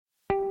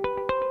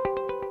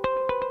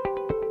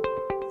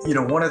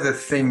One of the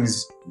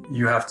things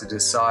you have to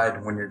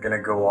decide when you're going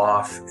to go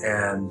off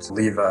and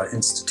leave an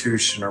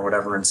institution or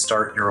whatever and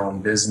start your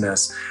own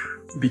business,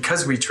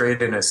 because we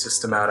trade in a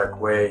systematic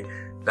way,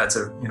 it's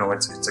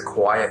a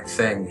quiet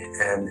thing,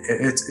 and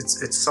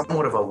it's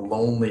somewhat of a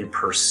lonely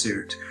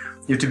pursuit.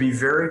 You have to be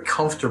very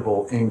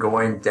comfortable in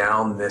going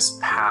down this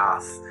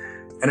path,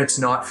 and it's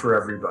not for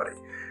everybody,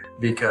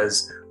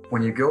 because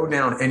when you go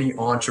down any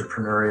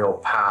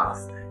entrepreneurial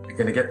path, you're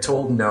going to get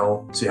told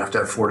no, so you have to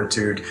have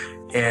fortitude.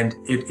 And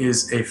it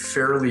is a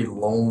fairly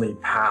lonely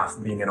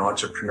path being an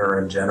entrepreneur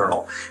in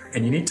general.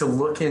 And you need to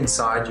look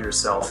inside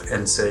yourself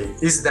and say,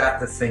 is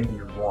that the thing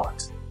you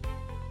want?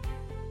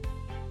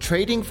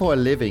 Trading for a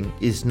living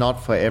is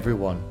not for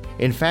everyone.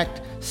 In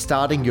fact,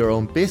 starting your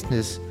own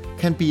business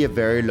can be a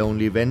very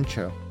lonely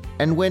venture.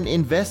 And when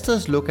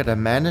investors look at a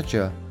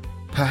manager,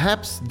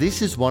 perhaps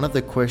this is one of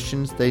the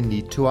questions they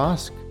need to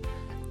ask.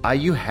 Are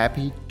you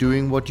happy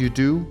doing what you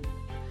do?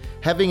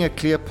 Having a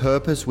clear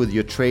purpose with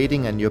your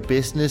trading and your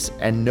business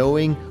and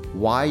knowing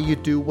why you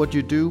do what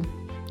you do?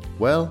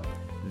 Well,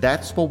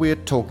 that's what we're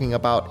talking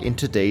about in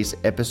today's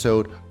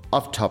episode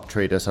of Top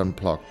Traders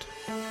Unplugged.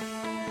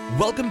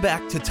 Welcome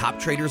back to Top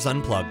Traders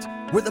Unplugged,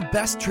 where the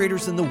best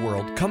traders in the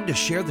world come to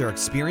share their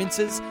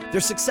experiences,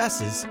 their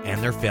successes,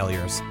 and their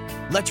failures.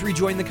 Let's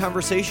rejoin the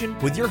conversation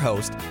with your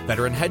host,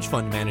 veteran hedge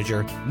fund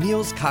manager,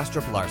 Niels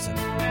Kastrup-Larsen.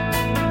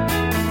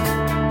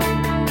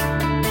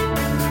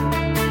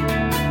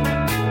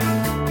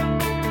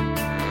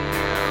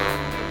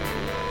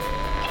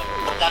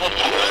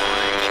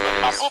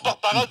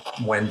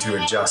 When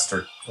to adjust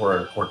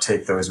or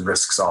take those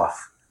risks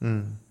off.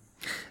 And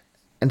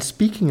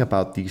speaking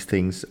about these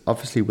things,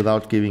 obviously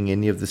without giving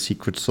any of the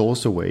secret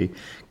sauce away,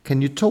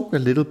 can you talk a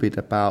little bit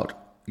about,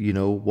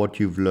 what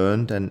you've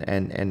learned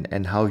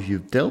and how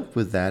you've dealt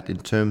with that in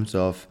terms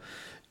of,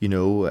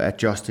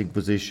 adjusting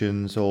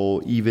positions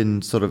or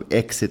even sort of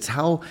exits?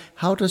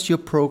 How does your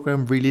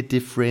program really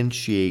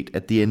differentiate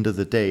at the end of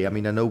the day? I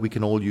mean, I know we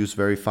can all use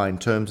very fine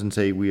terms and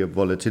say we have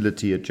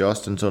volatility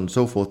adjust and so on and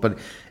so forth, but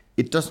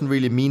it doesn't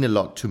really mean a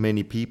lot to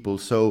many people.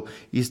 So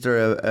is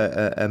there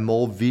a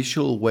more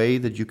visual way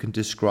that you can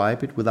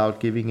describe it without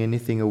giving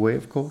anything away,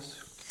 of course?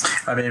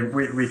 I mean,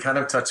 we kind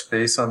of touched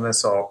base on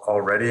this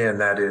already,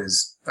 and that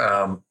is,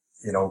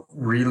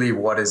 really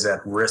what is at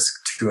risk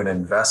to an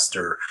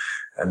investor.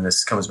 And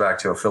this comes back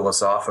to a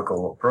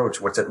philosophical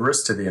approach. What's at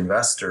risk to the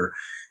investor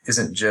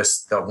isn't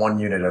just the one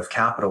unit of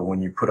capital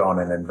when you put on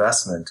an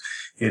investment.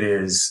 It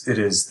is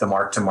the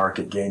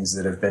mark-to-market gains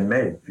that have been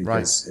made,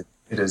 because right.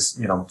 It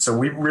is, so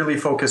we really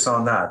focus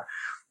on that.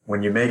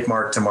 When you make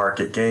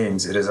mark-to-market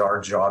gains, it is our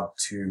job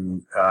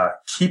to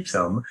keep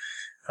them.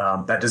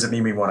 That doesn't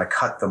mean we want to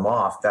cut them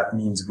off. That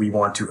means we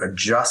want to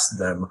adjust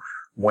them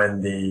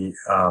when the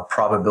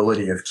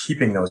probability of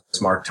keeping those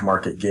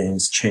mark-to-market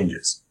gains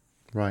changes.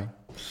 Right.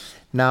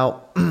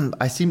 Now,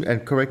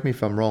 and correct me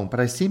if I'm wrong, but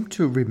I seem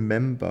to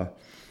remember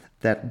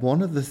that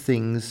one of the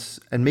things,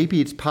 and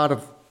maybe it's part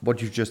of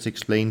what you've just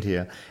explained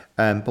here,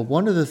 but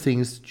one of the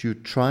things that you're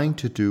trying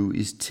to do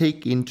is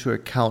take into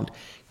account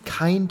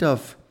kind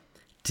of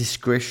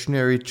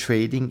discretionary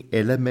trading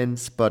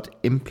elements, but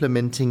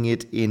implementing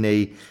it in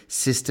a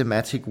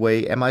systematic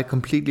way. Am I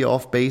completely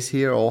off base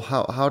here, or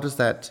how does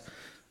that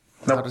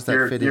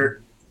fit in?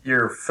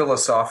 You're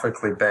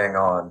philosophically bang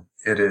on.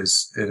 It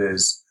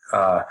is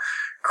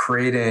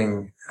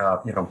creating,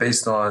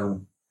 based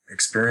on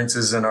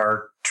experiences in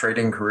our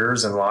trading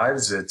careers and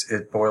lives.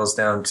 It boils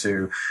down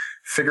to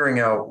figuring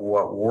out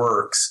what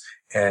works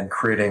and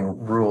creating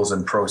rules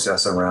and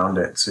process around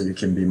it so you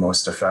can be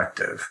most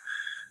effective.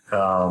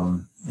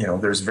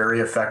 There's very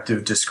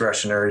effective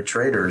discretionary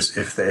traders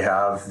if they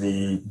have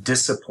the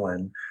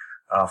discipline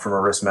from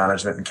a risk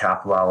management and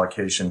capital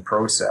allocation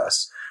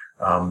process.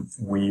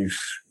 We've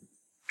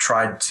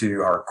tried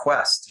our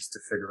quest is to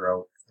figure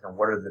out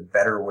what are the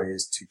better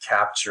ways to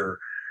capture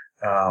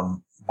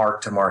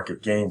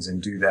mark-to-market gains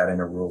and do that in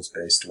a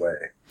rules-based way.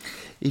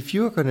 If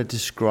you are going to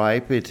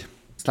describe it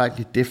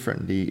slightly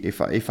differently,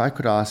 if I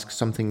could ask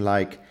something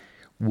like,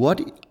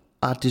 what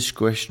are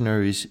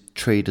discretionary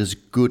traders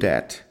good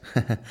at?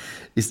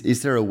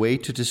 Is there a way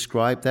to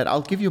describe that?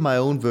 I'll give you my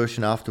own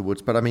version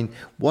afterwards, but I mean,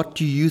 what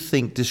do you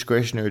think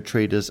discretionary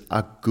traders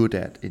are good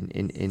at?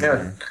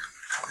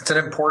 It's an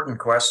important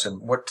question.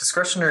 What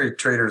discretionary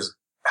traders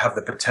have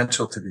the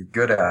potential to be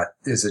good at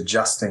is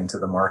adjusting to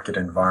the market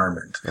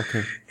environment.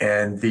 Okay.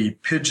 And the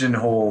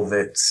pigeonhole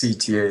that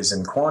CTAs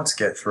and quants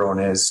get thrown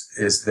is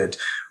that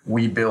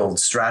we build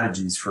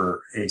strategies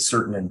for a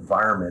certain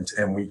environment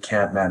and we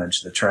can't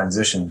manage the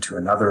transition to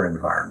another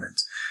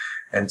environment.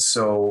 And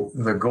so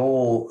the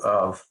goal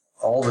of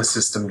all the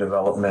system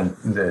development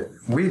that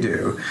we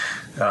do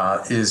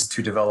is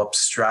to develop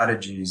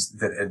strategies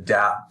that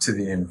adapt to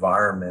the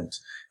environment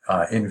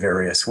in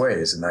various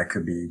ways. And that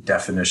could be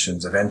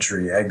definitions of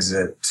entry,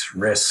 exit,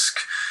 risk,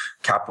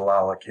 capital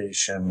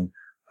allocation,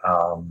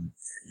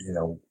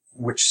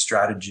 which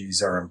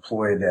strategies are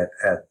employed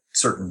at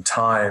certain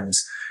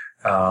times.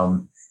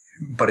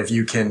 But if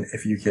you can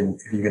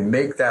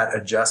make that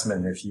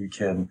adjustment, if you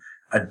can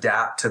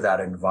adapt to that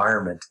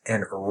environment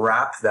and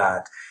wrap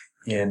that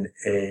in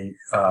a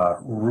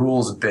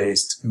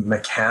rules-based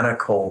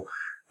mechanical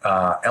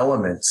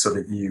element so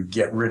that you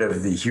get rid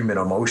of the human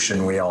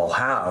emotion we all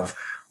have,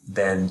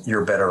 then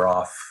you're better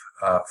off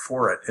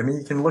for it. I mean,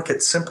 you can look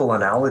at simple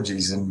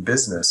analogies in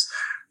business.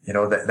 You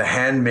know, the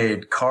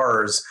handmade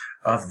cars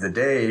of the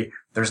day,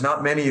 there's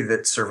not many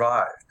that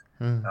survived.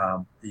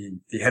 The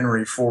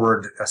Henry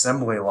Ford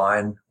assembly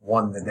line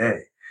won the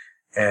day.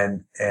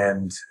 And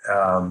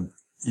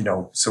you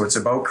know, so it's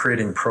about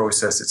creating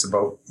process. It's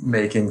about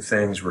making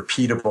things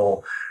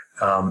repeatable.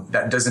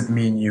 That doesn't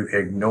mean you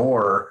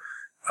ignore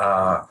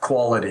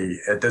quality.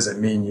 It doesn't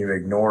mean you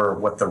ignore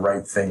what the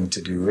right thing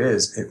to do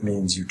is. It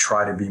means you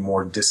try to be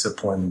more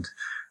disciplined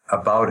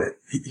about it.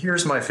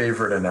 Here's my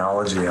favorite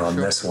analogy on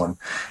this one.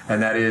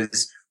 And that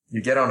is,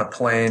 you get on a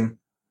plane,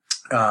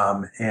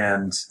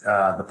 and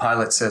the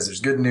pilot says there's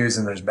good news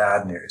and there's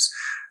bad news.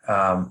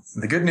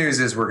 The good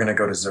news is we're going to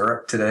go to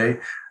Zurich today,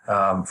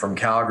 from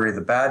Calgary.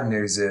 The bad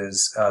news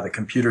is, the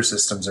computer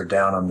systems are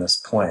down on this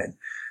plane.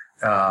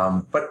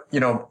 But, you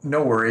know,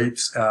 no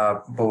worries.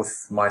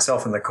 Both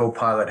myself and the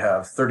co-pilot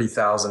have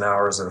 30,000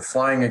 hours of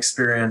flying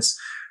experience.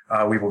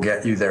 We will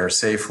get you there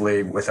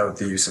safely without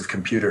the use of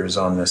computers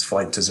on this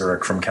flight to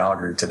Zurich from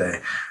Calgary today.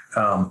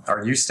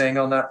 Are you staying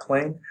on that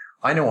plane?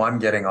 I know I'm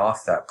getting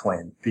off that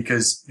plane,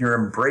 because you're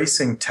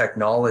embracing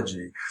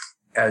technology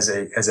as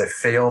a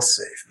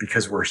fail-safe,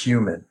 because we're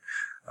human.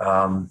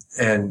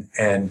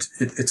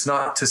 It's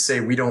not to say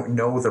we don't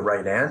know the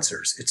right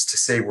answers. It's to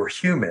say we're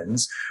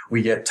humans.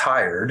 We get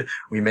tired.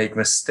 We make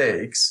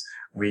mistakes.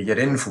 We get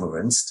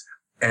influenced.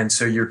 And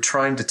so you're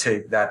trying to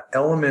take that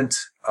element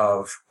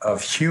of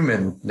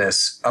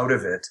humanness out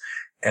of it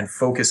and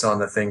focus on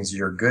the things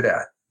you're good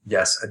at.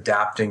 Yes,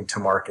 adapting to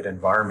market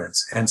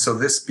environments. And so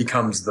this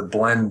becomes the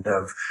blend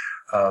of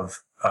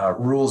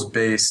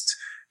rules-based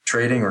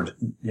trading, or,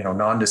 you know,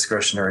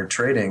 non-discretionary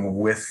trading,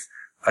 with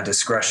a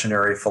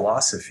discretionary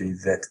philosophy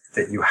that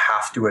you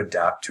have to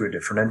adapt to a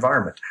different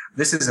environment.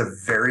 This is a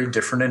very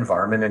different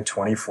environment in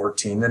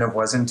 2014 than it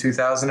was in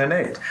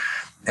 2008.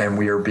 And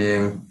we are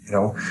being, you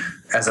know,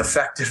 as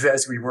effective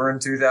as we were in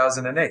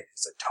 2008.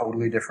 It's a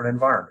totally different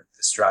environment.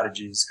 The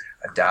strategies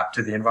adapt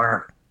to the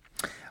environment.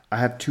 I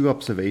have two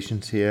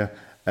observations here.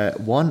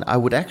 One, I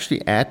would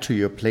actually add to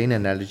your plane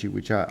analogy,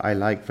 which I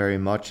like very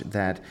much,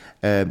 that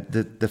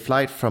the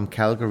flight from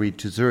Calgary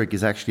to Zurich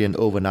is actually an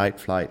overnight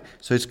flight.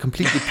 So it's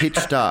completely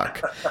pitch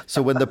dark.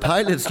 So when the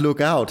pilots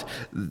look out,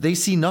 they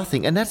see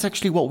nothing. And that's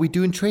actually what we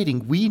do in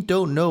trading. We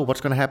don't know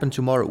what's going to happen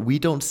tomorrow. We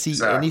don't see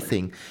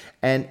anything.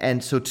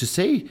 And so to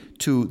say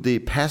to the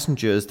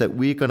passengers that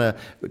we're going to,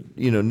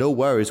 you know, no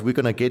worries, we're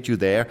going to get you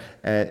there.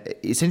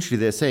 Essentially,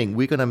 they're saying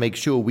we're going to make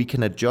sure we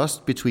can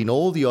adjust between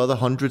all the other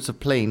hundreds of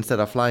planes that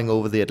are flying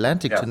over the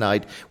Atlantic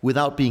tonight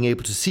without being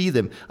able to see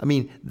them. I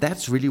mean,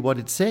 that's really what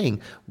it's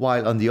saying.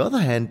 While on the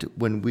other hand,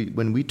 when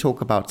we talk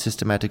about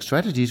systematic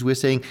strategies, we're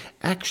saying,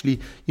 actually,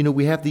 you know,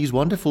 we have these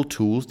wonderful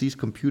tools, these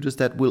computers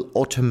that will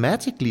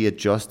automatically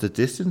adjust the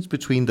distance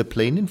between the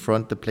plane in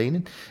front, the plane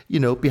in, you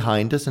know,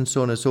 behind us, and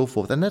so on and so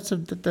forth. And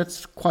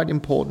that's quite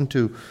important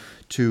to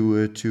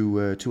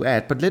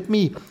add. But let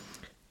me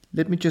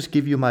just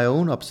give you my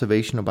own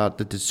observation about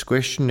the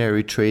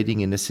discretionary trading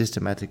in a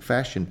systematic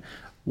fashion.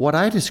 What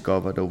I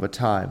discovered over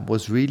time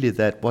was really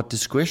that what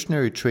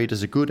discretionary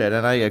traders are good at,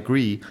 and I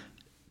agree,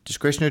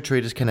 discretionary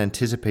traders can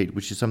anticipate,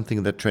 which is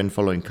something that trend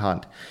following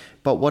can't.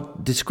 But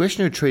what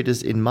discretionary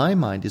traders, in my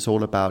mind, is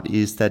all about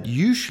is that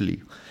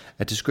usually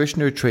a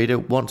discretionary trader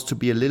wants to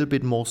be a little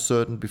bit more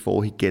certain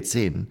before he gets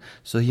in.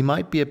 So he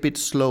might be a bit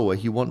slower.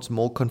 He wants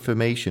more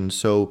confirmation.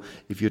 So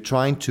if you're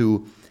trying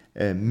to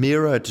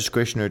mirror a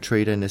discretionary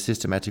trader in a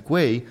systematic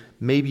way,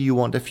 maybe you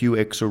want a few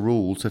extra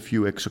rules, a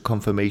few extra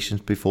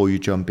confirmations before you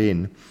jump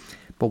in.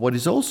 But what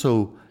is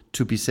also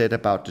to be said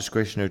about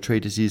discretionary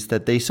traders is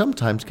that they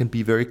sometimes can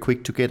be very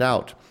quick to get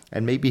out.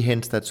 And maybe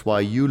hence that's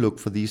why you look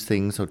for these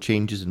things or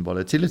changes in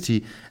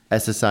volatility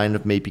as a sign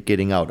of maybe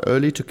getting out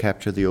early to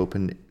capture the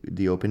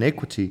open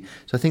equity.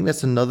 So I think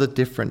that's another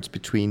difference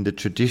between the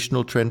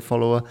traditional trend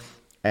follower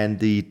and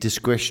the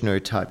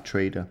discretionary type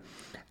trader.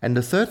 And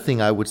the third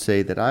thing I would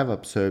say that I've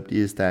observed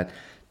is that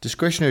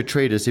discretionary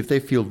traders, if they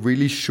feel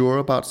really sure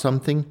about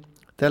something,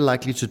 they're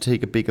likely to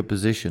take a bigger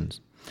positions.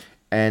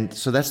 And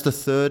so that's the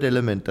third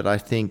element that I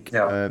think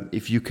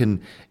if you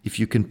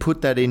can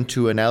put that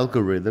into an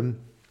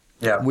algorithm,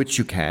 which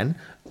you can,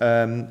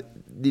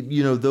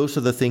 you know, those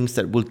are the things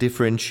that will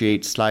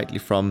differentiate slightly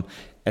from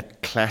a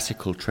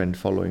classical trend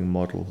following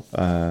model.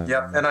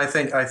 And I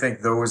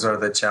think those are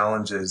the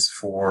challenges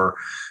for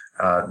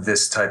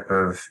this type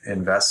of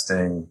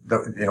investing.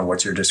 You know,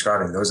 what you're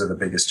describing, those are the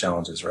biggest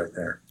challenges right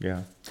there.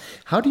 Yeah.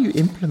 How do you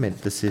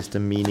implement the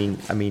system? Meaning,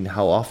 I mean,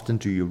 how often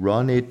do you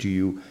run it? Do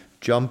you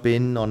jump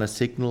in on a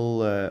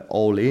signal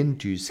all in?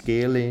 Do you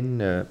scale in?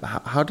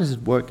 How does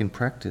it work in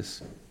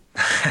practice?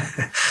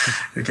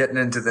 You're getting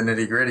into the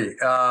nitty gritty.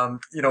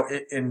 You know,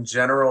 in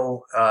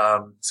general,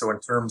 so in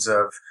terms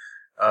of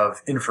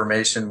of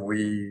information.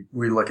 We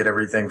look at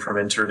everything from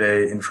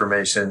intraday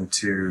information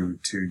to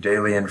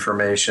daily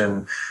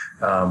information,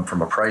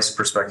 from a price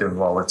perspective,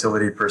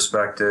 volatility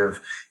perspective.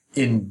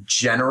 In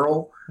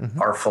general,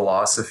 our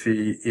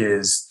philosophy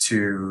is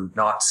to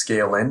not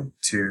scale in,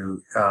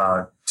 to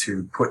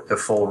put the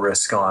full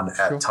risk on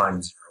at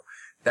time zero.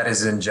 That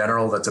is in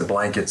general, that's a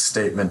blanket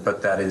statement,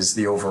 but that is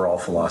the overall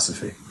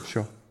philosophy.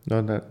 Sure.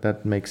 No,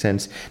 that makes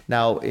sense.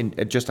 Now,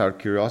 just out of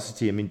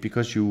curiosity, I mean,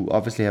 because you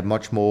obviously have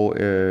much more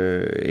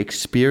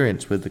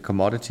experience with the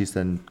commodities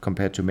than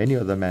compared to many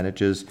other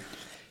managers,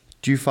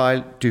 do you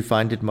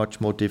find it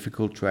much more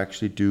difficult to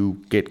actually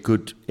get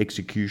good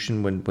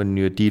execution when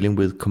you're dealing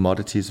with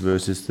commodities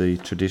versus the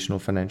traditional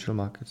financial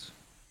markets?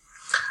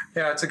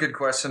 Yeah, it's a good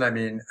question. I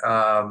mean,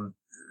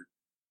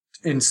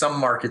 in some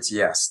markets,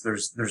 yes,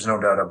 there's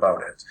no doubt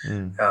about it.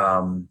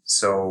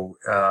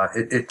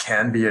 It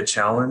can be a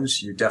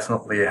challenge. You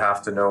definitely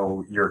have to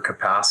know your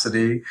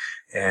capacity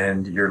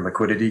and your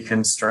liquidity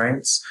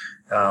constraints.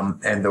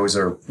 And those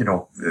are,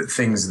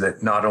 things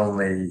that not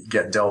only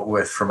get dealt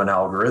with from an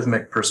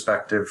algorithmic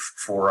perspective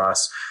for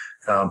us,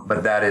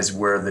 but that is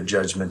where the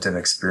judgment and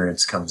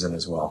experience comes in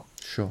as well.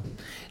 Sure.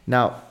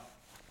 Now,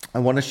 I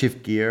want to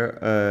shift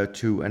gear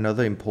to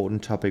another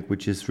important topic,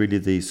 which is really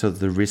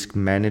the risk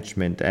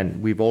management,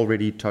 and we've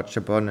already touched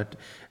upon it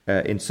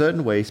in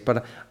certain ways.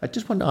 But I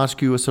just want to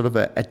ask you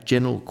a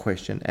general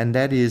question, and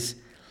that is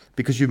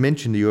because you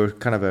mentioned you're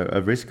kind of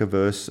a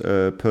risk-averse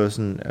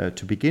person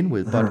to begin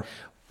with. But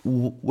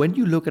when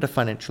you look at a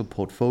financial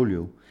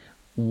portfolio,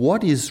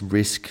 what is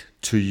risk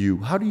to you?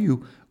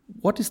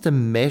 What is the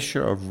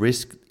measure of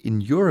risk,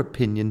 in your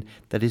opinion,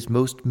 that is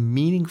most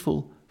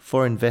meaningful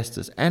for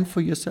investors and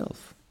for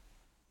yourself?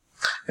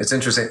 It's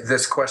interesting.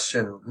 This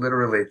question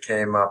literally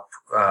came up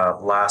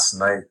last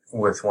night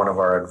with one of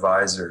our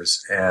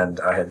advisors, and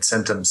I had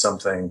sent him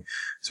something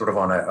sort of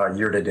on a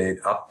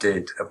year-to-date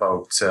update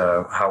about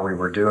how we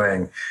were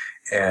doing.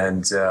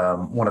 And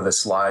one of the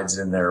slides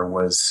in there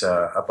was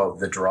about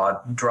the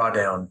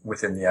drawdown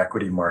within the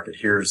equity market.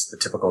 Here's the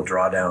typical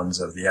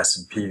drawdowns of the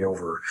S&P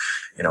over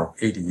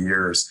 80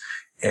 years.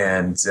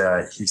 And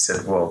he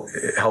said, well,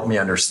 help me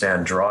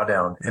understand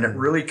drawdown. And it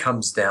really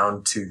comes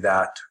down to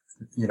that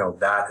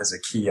as a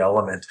key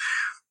element.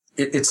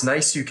 It's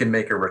nice you can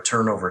make a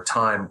return over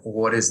time.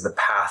 What is the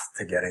path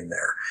to getting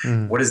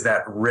there? What is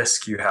that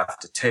risk you have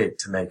to take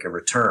to make a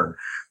return?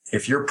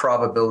 If your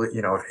probability,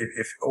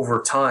 if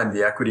over time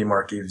the equity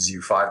market gives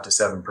you 5 to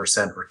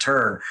 7%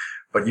 return,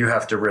 but you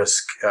have to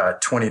risk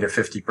 20 to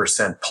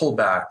 50%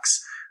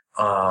 pullbacks,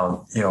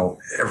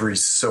 every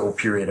so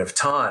period of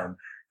time,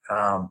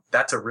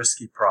 that's a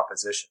risky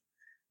proposition.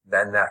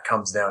 Then that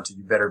comes down to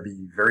you better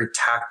be very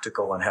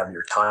tactical and have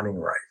your timing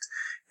right.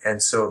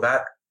 And so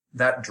that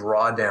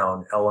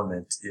drawdown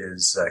element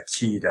is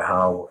key to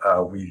how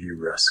we view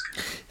risk.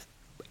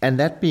 And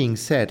that being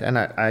said, and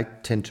I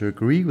tend to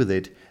agree with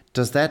it,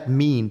 does that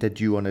mean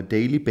that you on a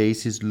daily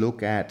basis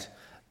look at,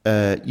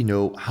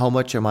 how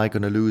much am I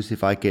going to lose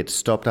if I get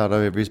stopped out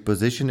of every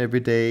position every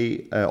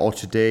day or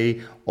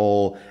today?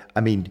 Or,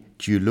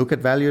 do you look at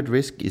value at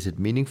risk? Is it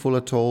meaningful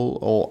at all?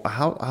 Or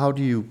how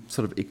do you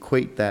sort of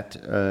equate that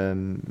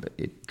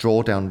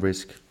drawdown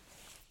risk?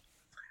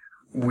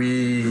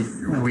 We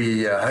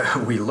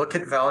look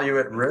at value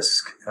at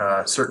risk.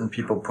 Certain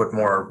people put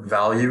more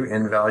value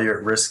in value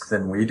at risk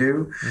than we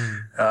do.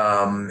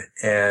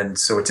 And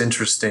so it's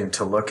interesting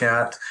to look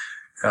at.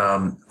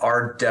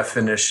 Our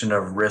definition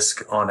of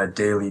risk on a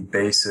daily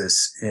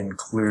basis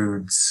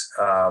includes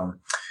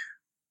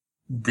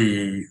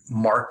the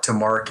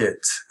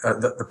mark-to-market,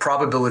 the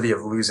probability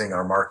of losing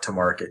our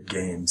mark-to-market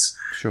gains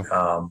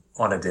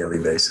on a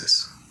daily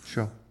basis.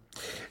 Sure.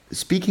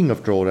 Speaking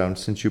of drawdown,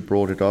 since you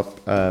brought it up,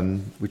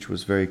 which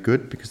was very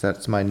good because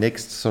that's my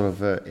next sort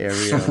of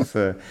area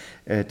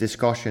of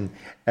discussion.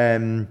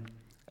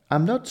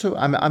 I'm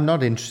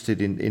not interested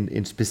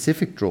in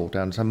specific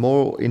drawdowns. I'm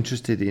more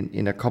interested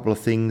in a couple of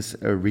things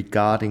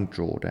regarding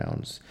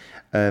drawdowns.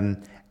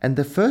 And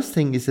the first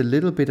thing is a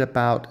little bit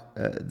about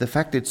the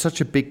fact that it's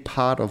such a big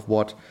part of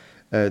what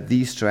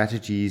these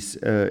strategies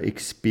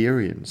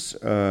experience.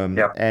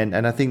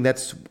 And I think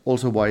that's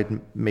also why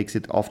it makes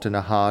it often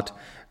a hard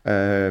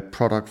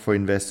product for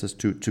investors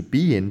to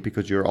be in,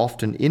 because you're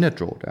often in a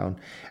drawdown.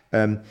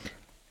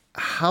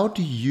 How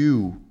do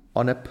you,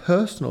 on a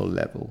personal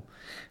level,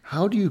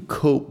 how do you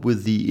cope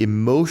with the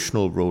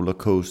emotional roller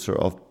coaster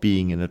of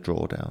being in a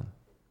drawdown?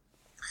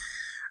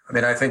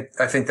 I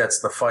think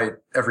that's the fight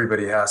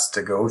everybody has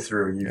to go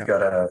through. You've got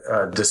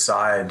to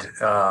decide,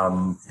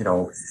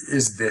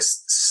 is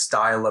this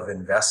style of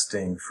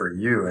investing for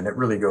you? And it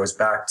really goes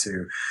back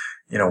to,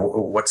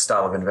 what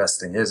style of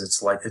investing is.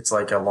 It's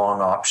like a long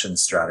option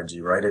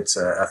strategy, right? It's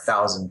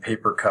 1,000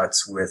 paper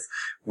cuts with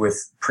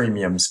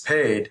premiums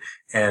paid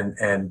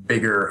and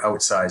bigger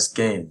outsized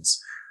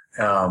gains.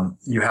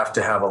 You have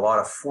to have a lot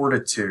of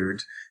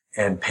fortitude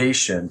and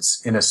patience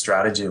in a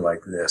strategy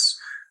like this.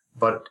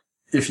 But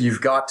if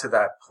you've got to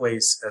that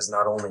place as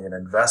not only an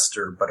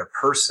investor, but a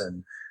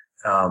person,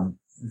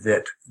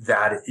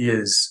 that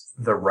is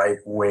the right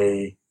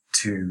way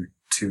to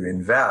to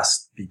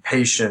invest, be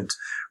patient,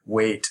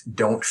 wait,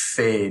 don't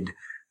fade.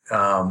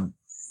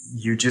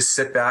 You just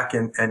sit back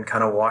and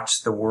kind of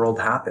watch the world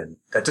happen.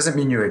 That doesn't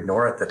mean you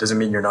ignore it. That doesn't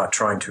mean you're not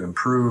trying to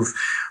improve.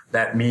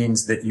 That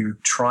means that you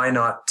try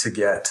not to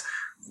get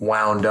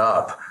wound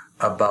up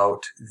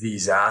about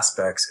these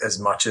aspects as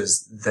much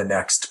as the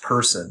next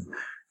person.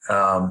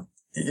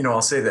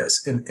 I'll say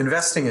this.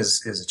 Investing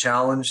is a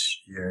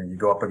challenge. You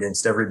go up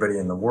against everybody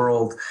in the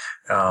world.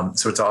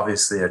 So it's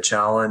obviously a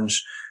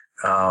challenge.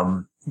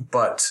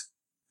 But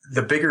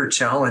the bigger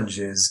challenge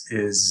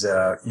is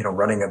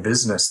running a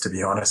business, to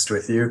be honest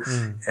with you,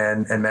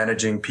 and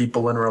managing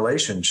people and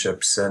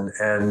relationships.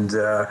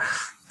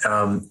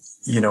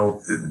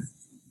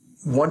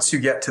 Once you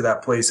get to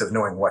that place of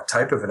knowing what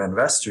type of an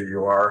investor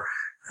you are,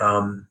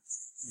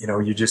 you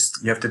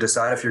have to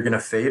decide if you're going to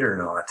fade or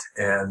not.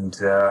 And,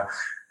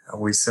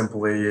 we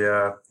simply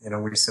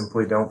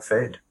don't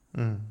fade.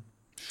 Sure.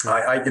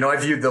 I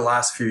viewed the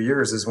last few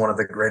years as one of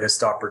the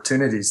greatest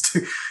opportunities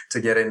to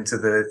get into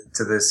the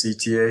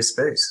CTA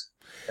space.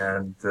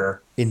 And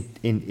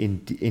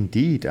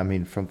indeed, I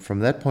mean, from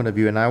that point of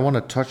view, and I want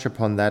to touch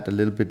upon that a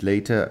little bit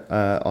later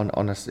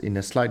in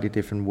a slightly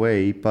different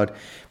way. But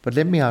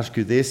let me ask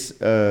you this,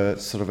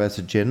 sort of as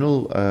a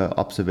general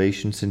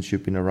observation, since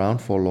you've been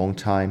around for a long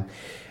time.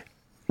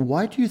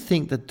 Why do you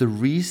think that the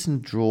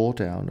recent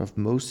drawdown of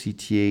most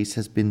CTAs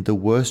has been the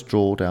worst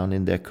drawdown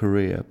in their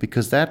career?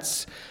 Because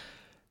that's,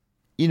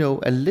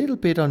 a little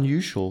bit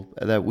unusual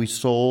that we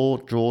saw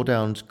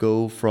drawdowns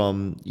go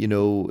from,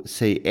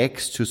 say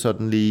X to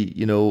suddenly,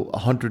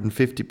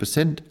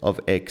 150% of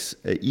X,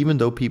 even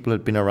though people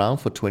had been around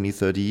for 20,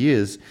 30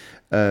 years.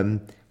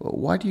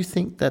 Why do you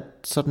think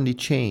that suddenly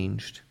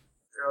changed?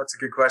 It's a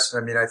good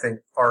question. I mean, I think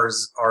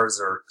ours are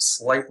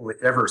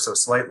ever so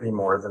slightly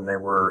more than they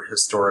were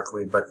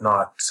historically, but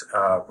not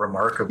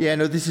remarkably. Yeah,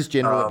 no, this is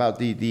general about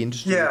the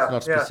industry. Yeah, it's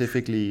not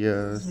specifically.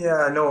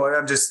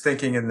 I'm just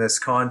thinking in this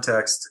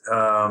context.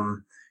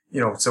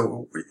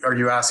 So are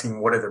you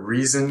asking what are the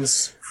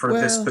reasons for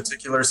this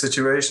particular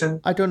situation?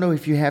 I don't know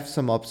if you have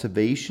some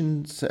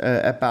observations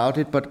about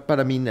it, but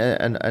I mean,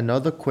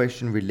 another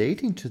question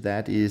relating to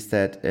that is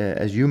that,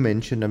 as you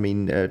mentioned, I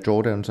mean,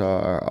 drawdowns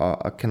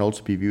can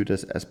also be viewed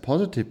as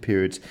positive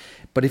periods.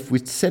 But if we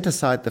set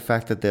aside the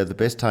fact that they're the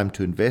best time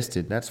to invest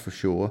in, that's for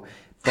sure.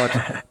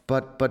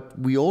 But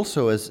we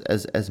also,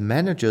 as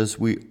managers,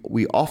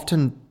 we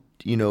often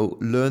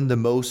learn the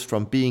most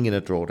from being in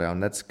a drawdown.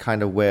 That's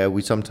kind of where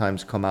we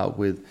sometimes come out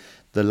with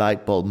the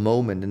light bulb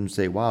moment and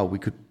say, wow, we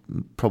could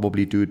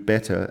probably do it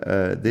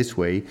better this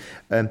way.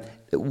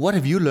 What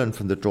have you learned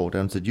from the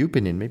drawdowns that you've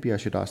been in? Maybe I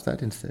should ask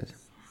that instead.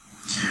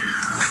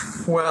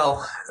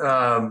 Well,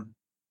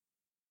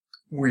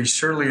 we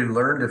surely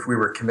learned if we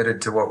were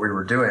committed to what we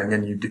were doing,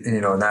 and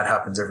and that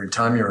happens every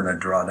time you're in a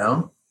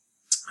drawdown.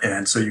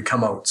 And so you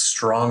come out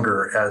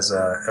stronger as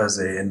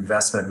a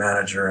investment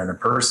manager and a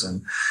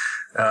person.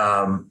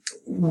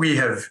 We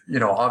have,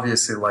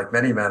 obviously, like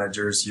many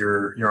managers,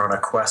 you're on a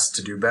quest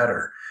to do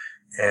better.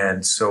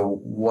 And so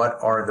what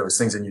are those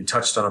things? And you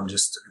touched on them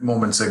just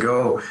moments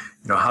ago.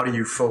 How do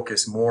you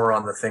focus more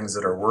on the things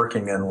that are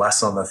working and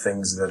less on the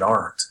things that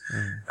aren't?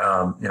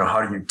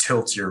 How do you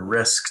tilt your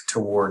risk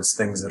towards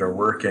things that are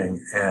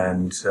working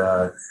and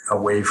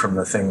away from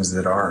the things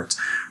that aren't?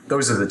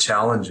 Those are the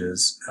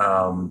challenges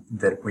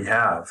that we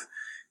have.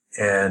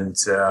 And,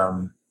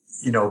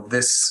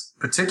 this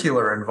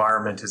particular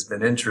environment has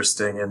been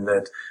interesting in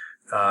that,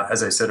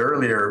 as I said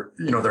earlier,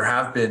 there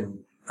have been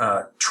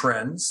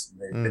trends.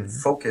 They've been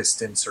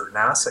focused in certain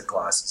asset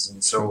classes.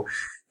 And so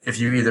if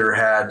you either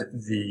had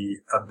the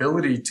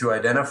ability to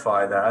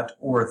identify that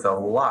or the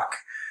luck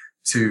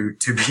to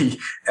be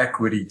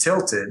equity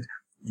tilted,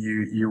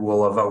 you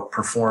will have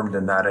outperformed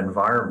in that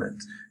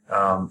environment.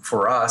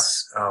 For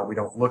us, we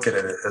don't look at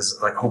it as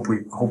like hope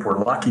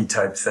we're lucky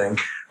type thing.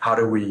 How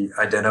do we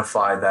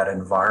identify that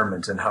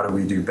environment and how do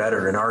we do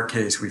better? In our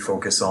case, we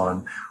focus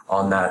on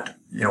that,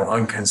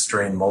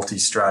 unconstrained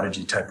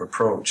multi-strategy type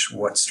approach.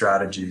 What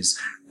strategies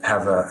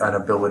have an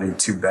ability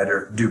to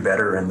do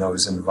better in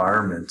those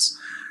environments?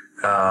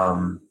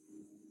 I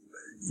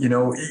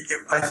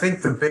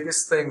think the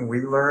biggest thing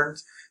we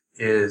learned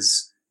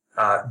is,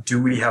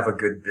 do we have a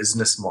good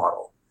business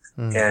model?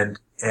 And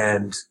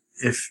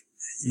if,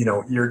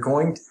 you're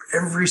going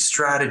every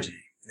strategy,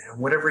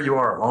 whatever you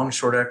are, long,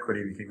 short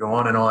equity, we could go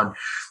on and on.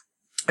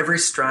 Every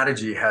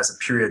strategy has a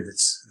period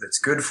that's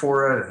good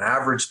for it, an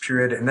average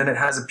period, and then it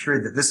has a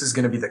period that this is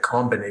going to be the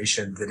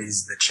combination that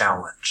is the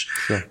challenge.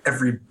 Sure.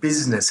 Every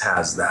business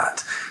has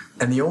that.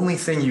 And the only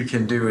thing you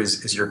can do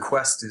is your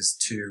quest is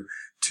to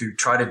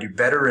try to do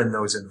better in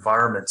those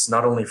environments,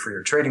 not only for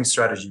your trading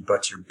strategy,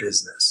 but your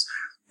business.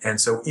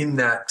 And so in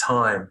that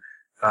time,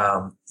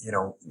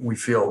 we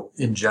feel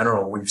in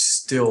general, we've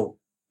still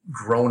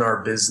grown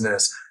our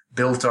business,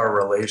 built our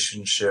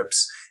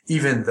relationships,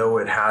 even though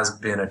it has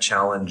been a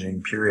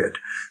challenging period.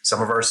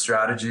 Some of our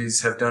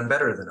strategies have done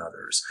better than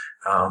others,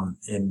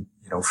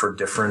 for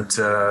different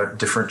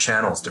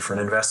channels,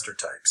 different investor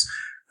types.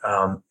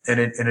 And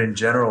in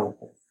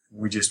general,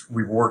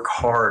 we work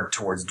hard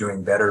towards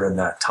doing better in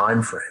that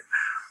time frame.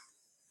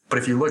 But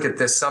if you look at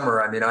this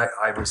summer, I mean,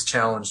 I was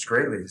challenged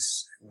greatly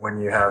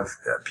when you have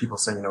people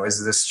saying,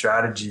 is this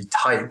strategy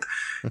type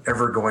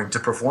ever going to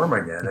perform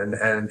again?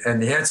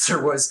 And the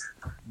answer was,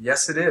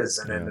 yes, it is.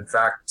 And in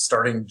fact,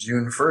 starting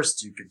June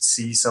 1st, you could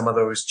see some of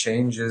those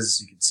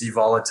changes. You could see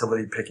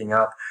volatility picking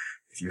up.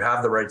 If you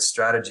have the right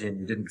strategy and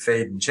you didn't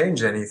fade and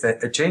change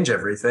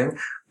everything,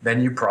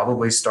 then you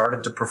probably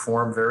started to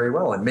perform very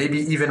well, and maybe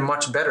even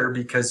much better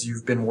because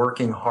you've been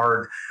working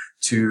hard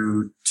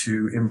to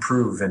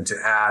improve and to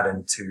add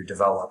and to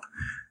develop,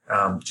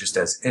 just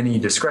as any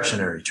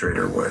discretionary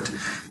trader would.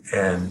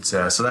 And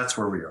so that's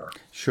where we are.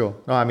 Sure.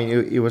 No, I mean,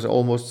 it was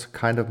almost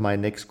kind of my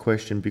next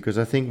question, because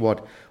I think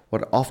what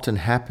often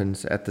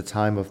happens at the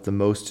time of the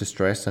most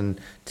distress,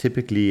 and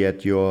typically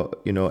at your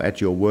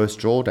worst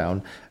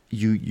drawdown,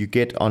 you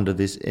get under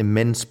this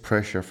immense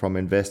pressure from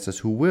investors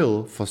who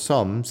will, for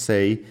some,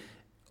 say,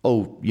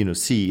 oh,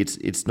 see,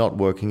 it's not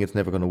working, it's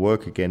never going to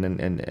work again.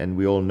 And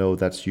we all know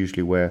that's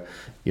usually where,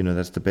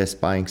 that's the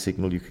best buying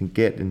signal you can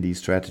get in these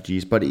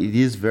strategies. But it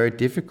is very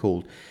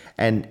difficult.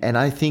 And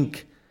I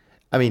think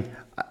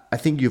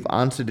you've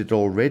answered it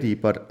already,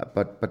 but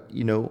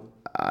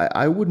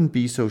I wouldn't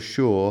be so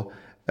sure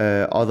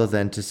other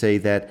than to say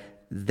that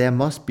there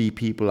must be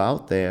people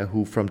out there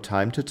who from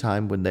time to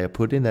time, when they're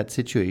put in that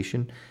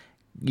situation,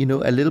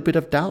 a little bit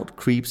of doubt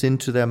creeps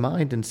into their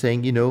mind and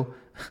saying,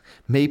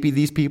 maybe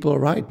these people are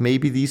right.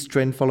 Maybe these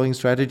trend following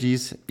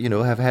strategies,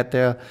 have had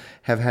their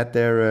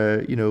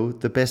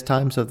the best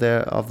times of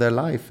their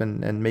life,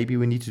 and maybe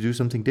we need to do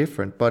something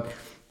different. But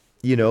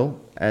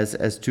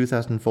as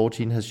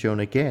 2014 has shown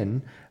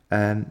again,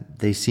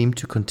 they seem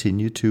to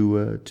continue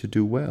to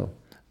do well.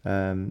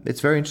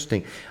 It's very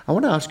interesting. I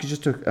want to ask you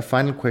just a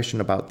final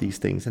question about these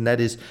things, and that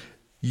is,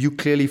 you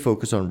clearly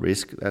focus on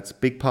risk. That's a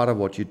big part of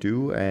what you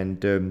do,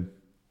 and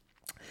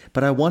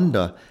but I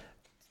wonder,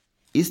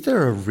 is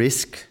there a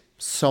risk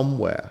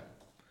somewhere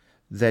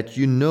that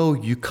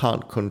you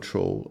can't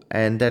control,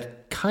 and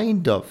that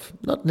kind of,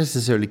 not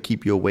necessarily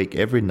keep you awake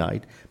every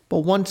night, but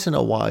once in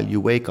a while you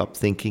wake up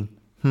thinking,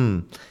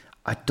 I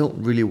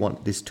don't really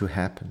want this to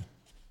happen?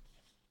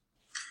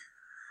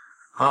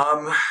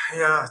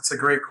 Yeah, it's a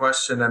great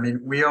question. I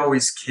mean, we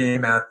always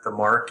came at the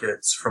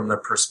markets from the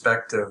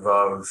perspective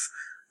of,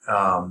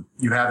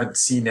 you haven't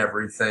seen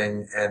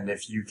everything, and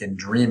if you can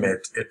dream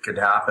it, it could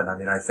happen. I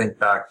mean, I think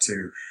back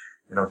to,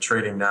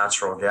 trading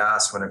natural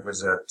gas when it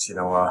was at,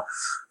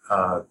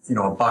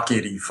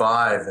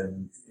 $1.85,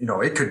 and,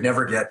 it could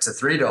never get to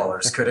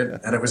 $3, could it?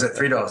 And it was at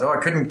 $3. Oh, I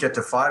couldn't get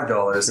to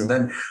 $5. And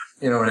then,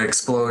 it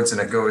explodes and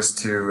it goes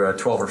to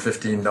 $12 or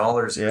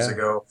 $15 years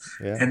ago.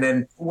 Yeah. And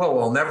then,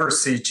 we'll never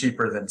see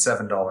cheaper than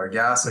 $7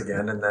 gas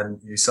again. And then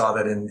you saw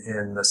that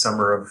in the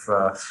summer of,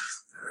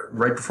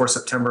 right before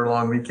September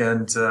long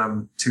weekend,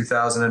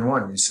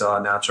 2001, you saw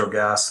natural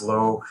gas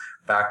low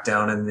back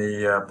down in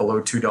the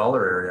below $2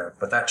 area,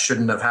 but that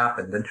shouldn't have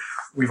happened. And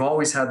we've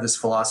always had this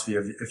philosophy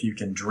of, if you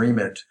can dream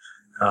it,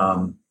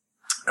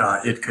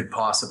 it could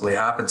possibly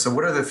happen. So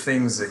what are the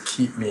things that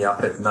keep me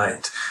up at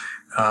night?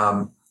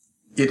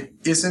 It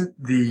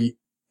isn't the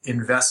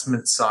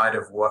investment side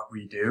of what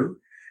we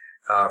do,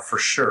 for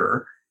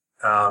sure.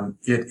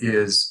 It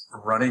is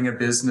running a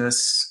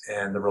business,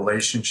 and the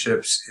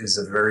relationships is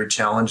a very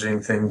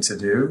challenging thing to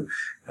do.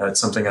 It's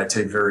something I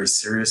take very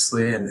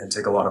seriously and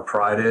take a lot of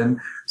pride in.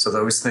 So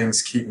those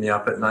things keep me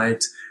up at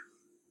night.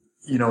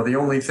 The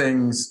only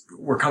things,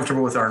 we're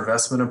comfortable with our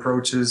investment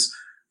approaches.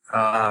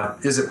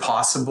 Is it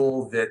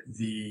possible that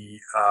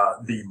the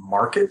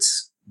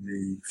markets,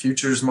 the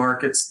futures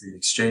markets, the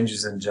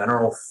exchanges in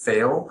general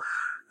fail?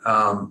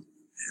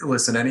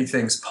 Listen,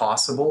 anything's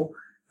possible.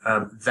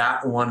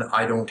 That one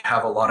I don't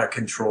have a lot of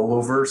control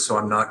over, so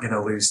I'm not going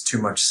to lose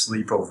too much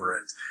sleep over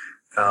it.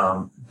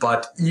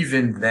 But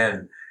even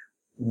then,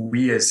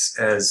 we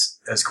as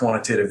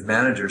quantitative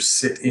managers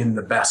sit in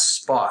the best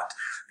spot,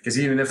 because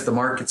even if the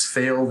markets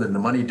failed and the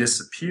money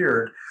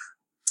disappeared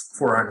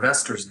for our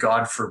investors,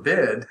 God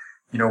forbid,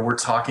 we're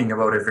talking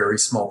about a very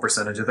small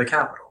percentage of the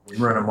capital. We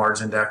run a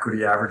margin to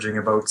equity averaging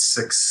about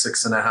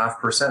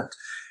 6.5%.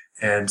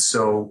 And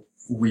so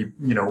we're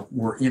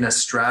in a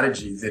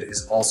strategy that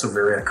is also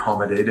very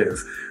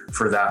accommodative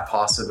for that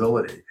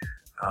possibility.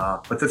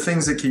 But the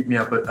things that keep me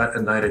up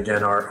at night,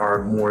 again,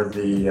 are more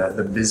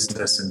the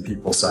business and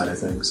people side of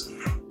things.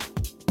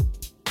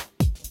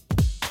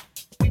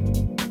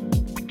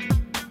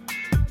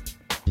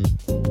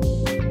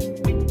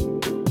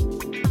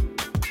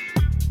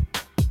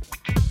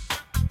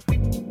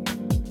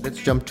 Let's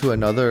jump to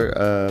another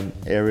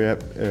area,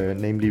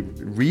 namely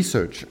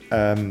research.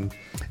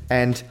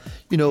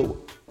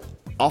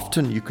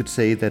 Often you could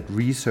say that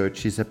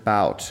research is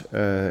about,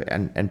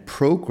 and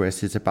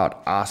progress is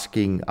about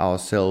asking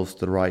ourselves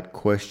the right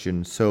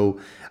questions. So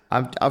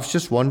I was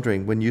just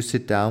wondering, when you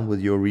sit down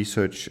with your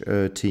research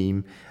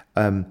team,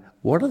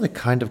 what are the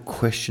kind of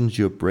questions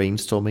you're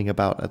brainstorming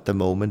about at the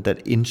moment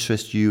that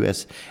interest you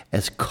as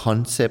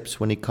concepts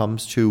when it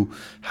comes to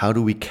how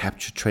do we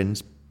capture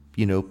trends,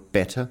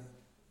 better?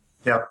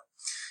 Yeah.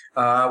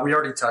 We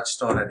already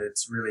touched on it.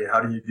 It's really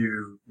how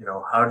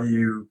do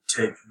you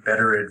take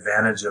better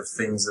advantage of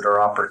things that are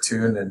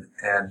opportune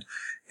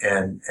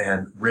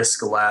and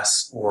risk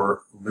less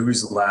or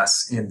lose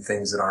less in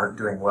things that aren't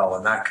doing well.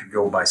 And that could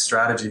go by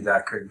strategy.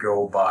 That could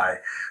go by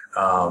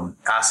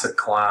asset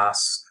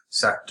class,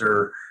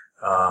 sector,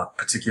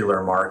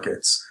 particular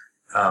markets.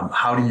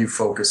 How do you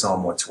focus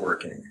on what's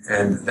working?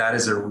 And that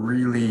is a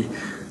really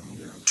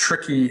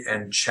tricky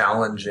and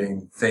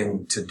challenging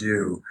thing to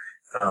do.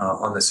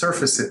 On the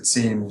surface, it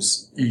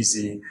seems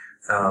easy,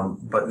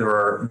 but there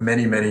are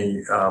many,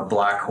 many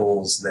black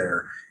holes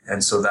there.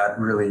 And so that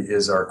really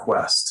is our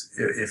quest.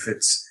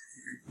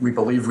 We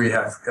believe we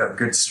have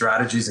good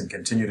strategies and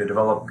continue to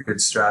develop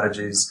good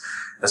strategies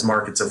as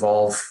markets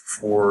evolve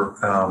for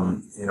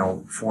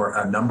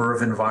a number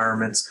of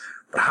environments.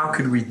 But how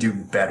could we do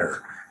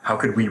better? How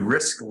could we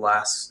risk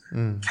less,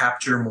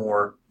 capture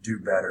more, do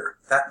better?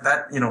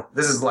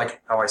 This is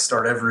like how I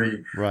start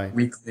every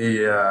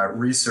weekly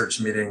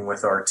research meeting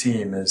with our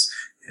team is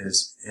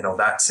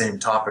that same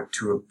topic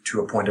to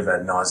a point of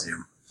ad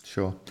nauseum.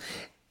 Sure.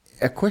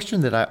 A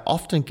question that I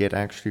often get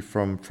actually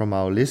from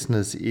our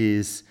listeners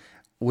is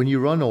when you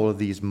run all of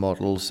these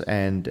models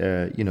and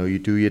you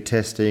do your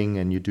testing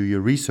and you do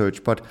your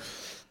research, but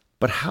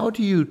how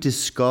do you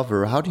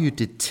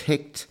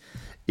detect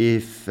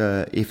if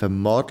a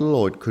model,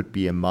 or it could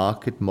be a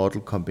market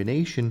model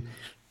combination,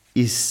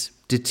 is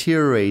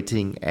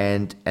deteriorating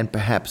and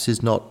perhaps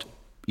is not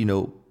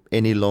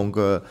any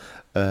longer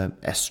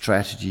a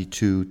strategy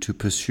to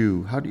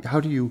pursue?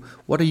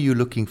 What are you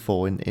looking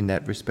for in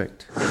that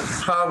respect?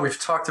 We've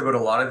talked about a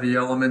lot of the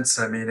elements.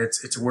 I mean,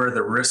 it's where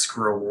the risk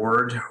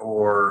reward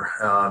or,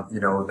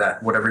 that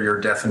whatever your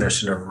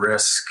definition of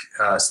risk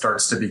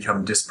starts to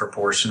become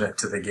disproportionate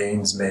to the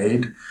gains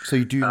made.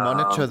 So do you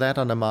monitor that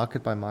on a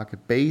market by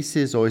market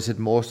basis, or is it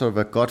more sort of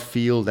a gut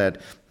feel that,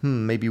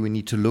 maybe we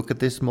need to look at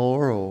this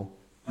more, or?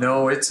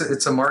 No,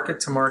 it's a market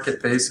to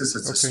market basis.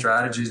 It's a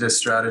strategy to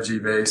strategy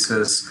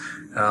basis.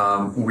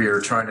 We are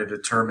trying to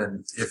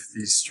determine if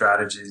these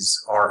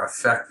strategies are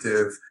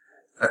effective.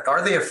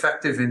 Are they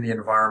effective in the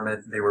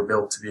environment they were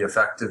built to be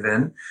effective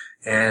in?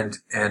 And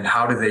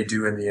how do they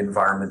do in the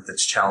environment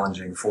that's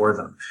challenging for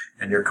them?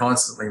 And you're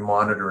constantly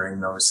monitoring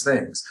those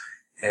things.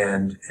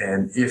 And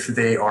if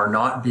they are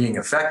not being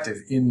effective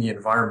in the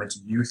environment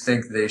you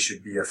think they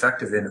should be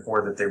effective in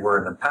or that they were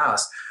in the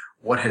past,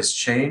 what has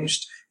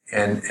changed?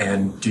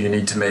 And do you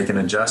need to make an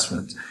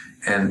adjustment?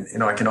 And,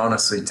 I can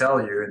honestly tell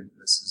you, and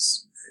this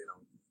is,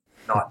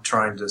 not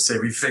trying to say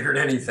we figured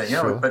anything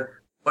out, but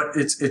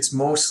it's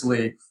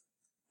mostly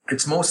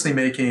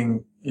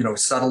making,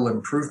 subtle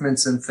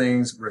improvements in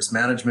things, risk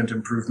management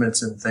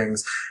improvements in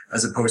things,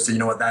 as opposed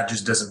to, that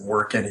just doesn't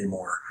work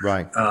anymore.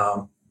 Right.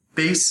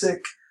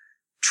 Basic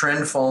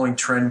trend following,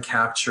 trend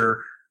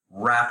capture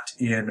wrapped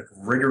in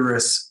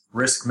rigorous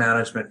risk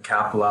management,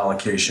 capital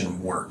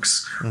allocation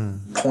works.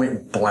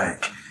 Point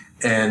blank.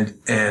 And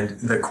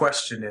the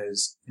question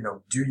is,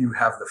 do you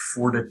have the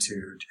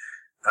fortitude,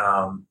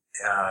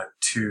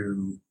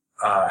 to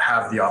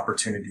have the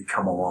opportunity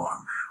come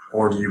along?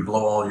 Or do you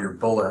blow all your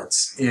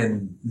bullets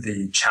in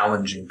the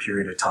challenging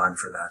period of time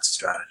for that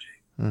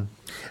strategy?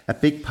 A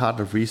big part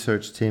of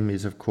research, Tim,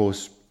 is of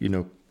course,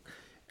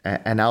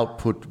 an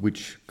output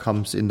which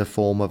comes in the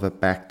form of a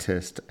back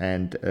test.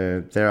 And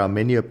there are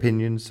many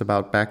opinions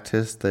about back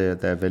tests,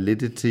 their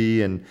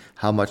validity and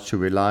how much to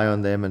rely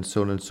on them and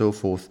so on and so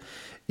forth.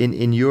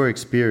 In your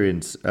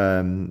experience,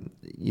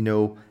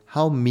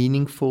 how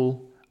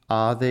meaningful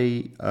are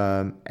they?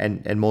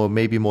 And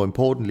maybe more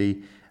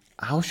importantly,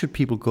 how should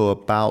people go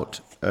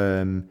about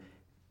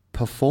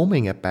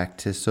performing a back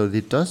test so that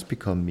it does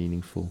become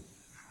meaningful?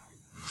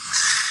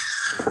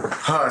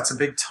 It's a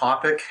big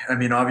topic. I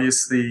mean,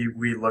 obviously,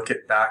 we look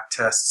at back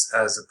tests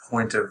as a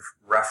point of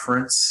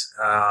reference.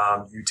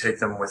 You take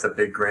them with a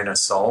big grain of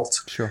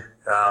salt. Sure.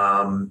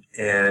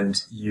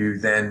 And you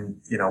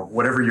then,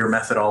 whatever your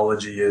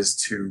methodology is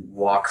to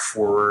walk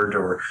forward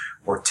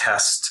or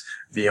test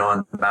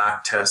beyond the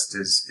back test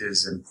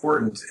is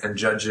important. And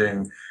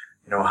judging,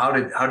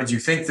 how did you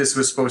think this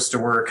was supposed to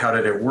work? How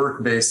did it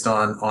work based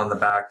on the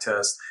back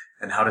test?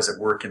 And how does it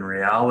work in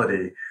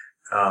reality?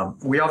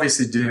 We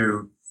obviously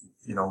do,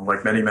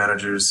 like many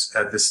managers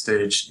at this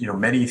stage,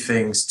 many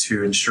things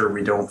to ensure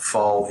we don't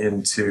fall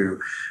into,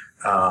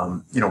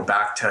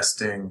 back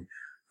testing,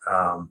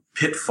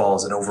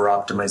 pitfalls and over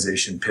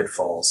optimization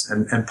pitfalls.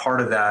 And part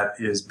of that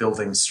is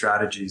building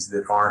strategies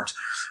that aren't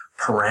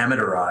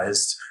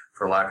parameterized,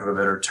 for lack of a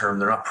better term.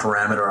 They're not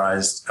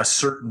parameterized a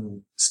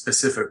certain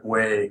specific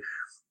way.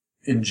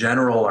 In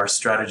general, our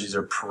strategies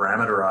are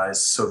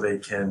parameterized so they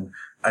can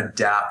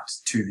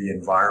adapt to the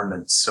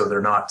environment. So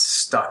they're not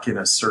stuck in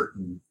a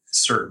certain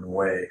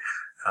way.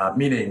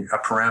 Meaning a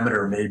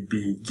parameter may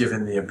be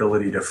given the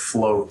ability to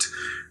float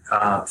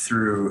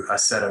through a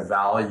set of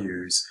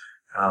values.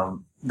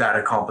 That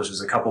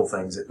accomplishes a couple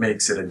things. It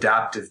makes it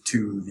adaptive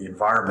to the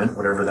environment,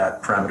 whatever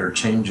that parameter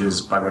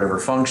changes by whatever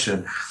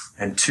function.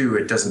 And two,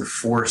 it doesn't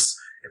force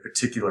a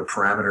particular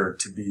parameter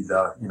to be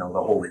the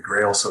holy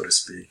grail, so to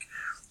speak.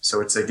 So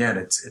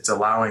it's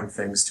allowing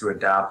things to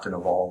adapt and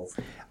evolve.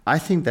 I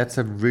think that's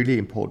a really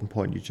important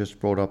point you just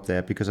brought up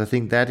there, because I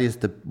think that is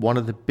one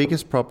of the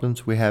biggest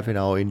problems we have in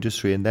our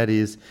industry, and that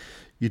is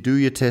you do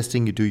your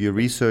testing, you do your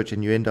research,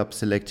 and you end up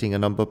selecting a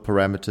number of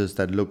parameters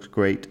that look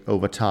great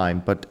over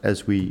time. But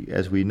as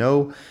we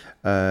know,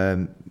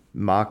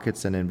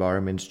 markets and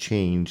environments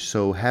change.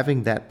 So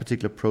having that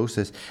particular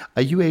process,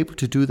 are you able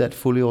to do that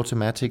fully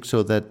automatic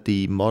so that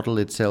the model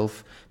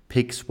itself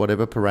picks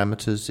whatever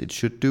parameters it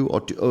should do,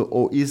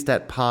 or is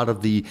that part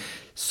of the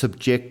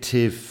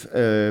subjective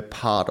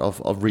part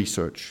of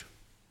research?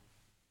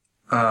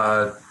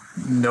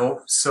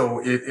 No. So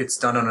it's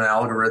done on an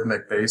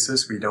algorithmic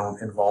basis. We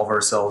don't involve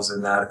ourselves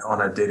in that on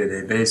a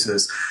day-to-day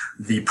basis.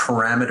 The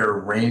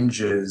parameter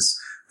ranges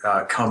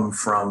come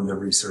from the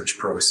research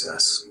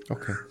process.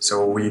 Okay.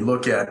 So we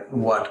look at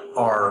what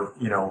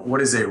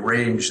is a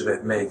range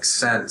that makes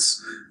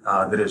sense,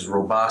 that is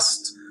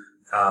robust,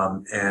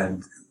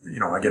 and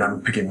again,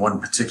 I'm picking one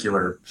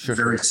particular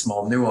very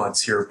small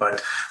nuance here,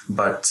 but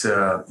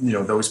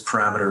those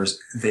parameters,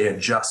 they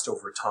adjust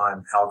over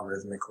time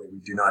algorithmically. We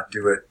do not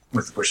do it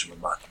with the push of a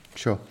button.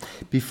 Sure.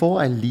 Before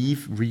I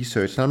leave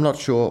research, and I'm not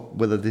sure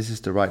whether this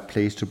is the right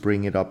place to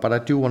bring it up, but I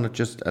do want to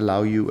just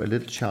allow you a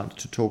little chance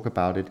to talk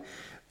about it.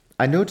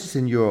 I noticed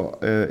in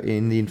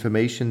in the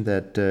information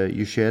that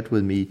you shared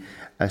with me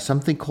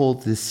something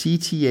called the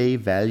CTA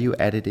Value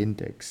Added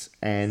Index,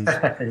 and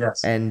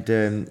yes.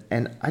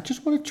 and I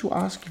just wanted to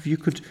ask if you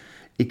could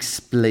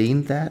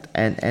explain that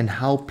and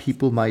how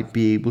people might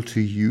be able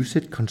to use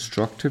it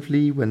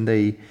constructively when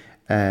they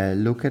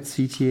look at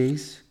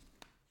CTAs.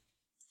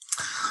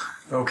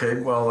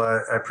 Okay, well,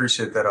 I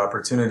appreciate that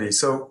opportunity.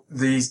 So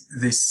the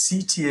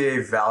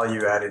CTA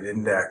Value Added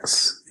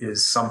Index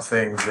is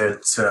something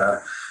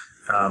that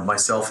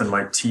myself and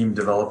my team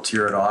developed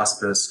here at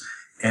Auspice,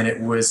 and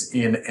it was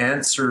in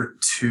answer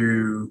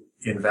to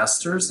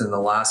investors in the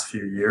last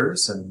few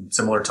years, and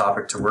similar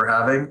topic to we're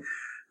having,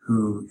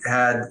 who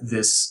had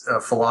this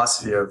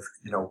philosophy of,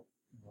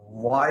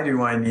 why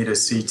do I need a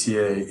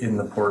CTA in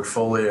the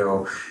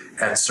portfolio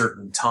at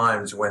certain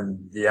times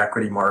when the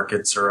equity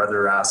markets or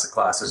other asset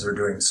classes are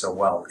doing so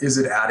well? Is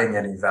it adding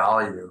any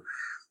value?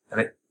 And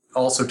it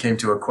also came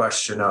to a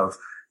question of,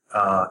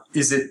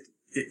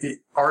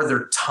 are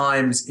there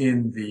times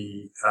in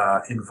the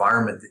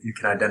environment that you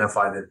can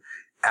identify that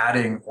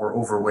adding or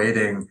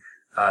overweighting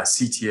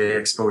CTA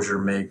exposure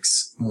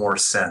makes more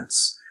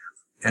sense?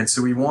 And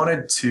so we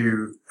wanted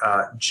to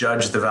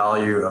judge the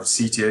value of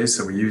CTA.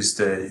 So we used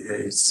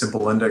a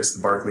simple index,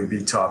 the Barclay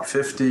B Top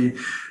 50.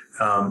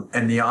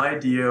 And the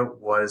idea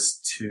was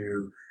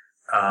to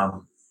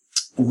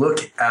look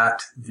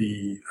at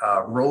the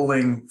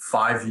rolling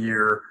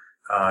 5-year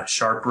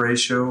Sharpe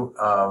ratio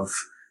of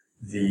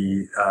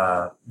the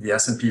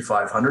S&P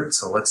 500.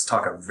 So let's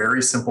talk a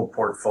very simple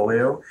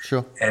portfolio.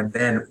 Sure. And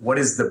then what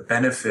is the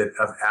benefit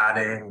of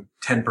adding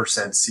 10%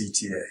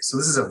 CTA? So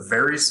this is a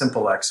very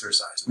simple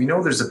exercise. We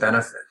know there's a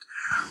benefit.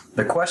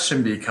 The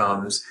question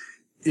becomes,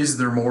 is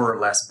there more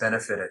or less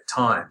benefit at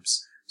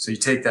times? So you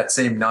take that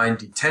same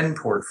 90-10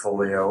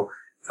 portfolio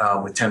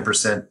with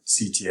 10%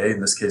 CTA,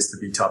 in this case the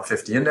B Top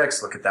 50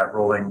 index, look at that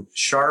rolling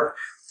Sharpe,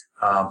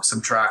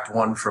 subtract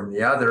one from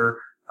the other,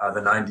 the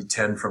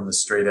 90-10 from the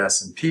straight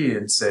S&P,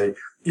 and say,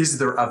 is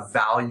there a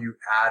value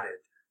added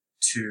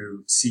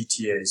to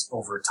CTAs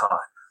over time?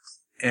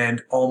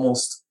 And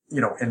almost,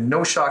 and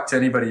no shock to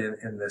anybody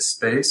in this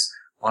space,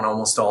 on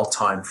almost all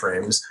time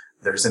frames,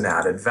 there's an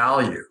added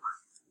value.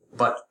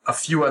 But a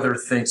few other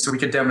things, so we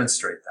could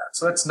demonstrate that.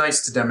 So that's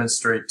nice to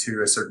demonstrate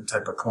to a certain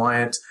type of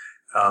client.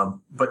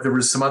 But there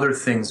was some other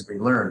things we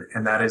learned,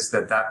 and that is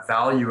that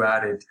value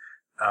added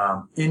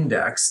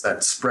index,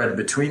 that spread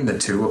between the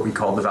two, what we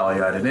call the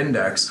value added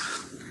index,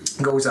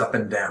 goes up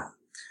and down.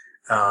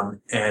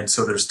 And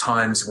so there's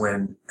times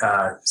when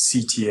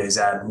CTAs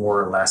add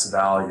more or less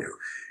value.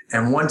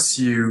 And once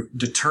you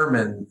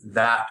determine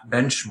that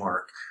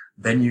benchmark,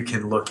 then you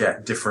can look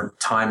at different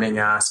timing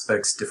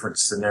aspects, different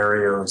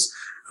scenarios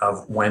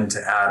of when to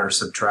add or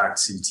subtract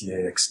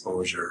CTA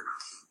exposure.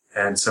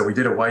 And so we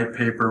did a white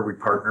paper. We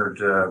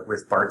partnered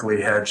with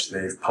Barclay Hedge.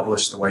 They've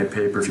published the white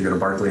paper. If you go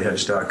to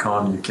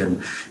barclayhedge.com, you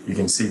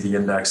can see the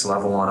index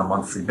level on a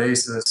monthly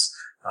basis.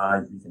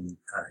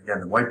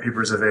 Again, the white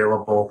paper is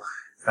available.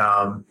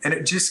 And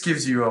it just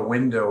gives you a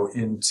window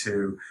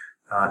into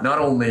not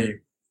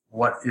only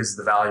what is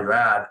the value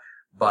add,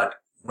 but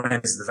when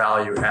is the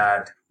value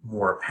add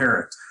more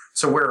apparent.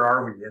 So where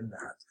are we in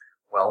that?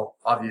 Well,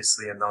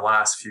 obviously in the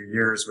last few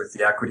years with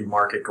the equity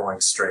market going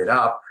straight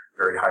up,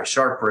 very high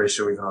Sharpe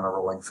ratio, even on a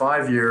rolling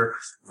 5-year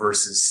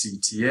versus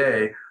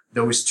CTA,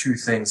 those two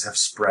things have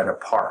spread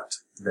apart,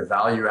 the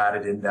value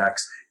added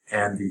index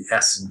and the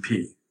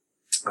S&P.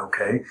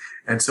 Okay.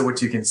 And so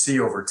what you can see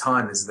over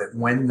time is that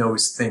when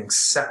those things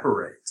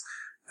separate,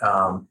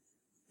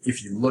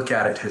 if you look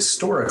at it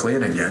historically,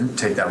 and again,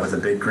 take that with a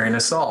big grain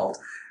of salt,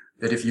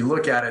 that if you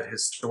look at it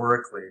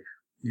historically,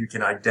 you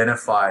can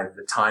identify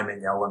the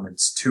timing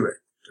elements to it.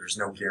 There's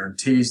no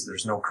guarantees.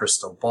 There's no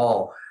crystal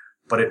ball.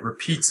 but it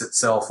repeats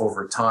itself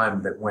over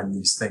time that when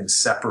these things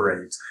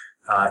separate,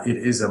 it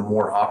is a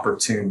more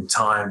opportune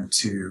time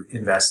to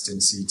invest in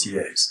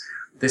CTAs.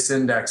 This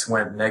index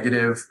went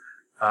negative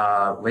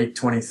late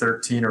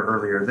 2013 or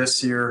earlier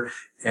this year,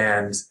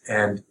 and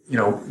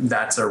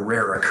that's a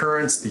rare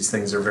occurrence. These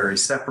things are very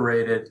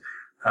separated,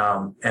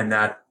 and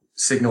that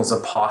signals a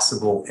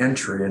possible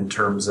entry in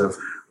terms of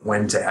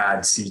when to add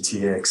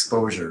CTA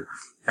exposure.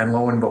 And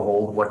lo and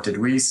behold, what did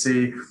we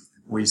see?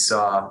 We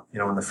saw,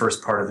 in the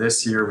first part of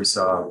this year, we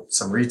saw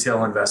some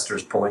retail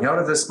investors pulling out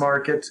of this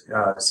market,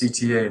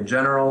 CTA in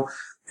general.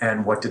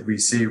 And what did we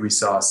see? We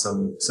saw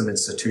some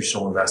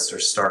institutional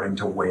investors starting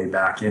to weigh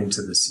back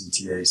into the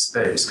CTA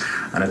space.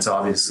 And it's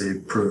obviously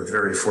proved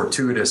very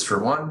fortuitous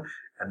for one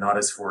and not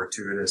as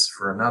fortuitous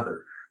for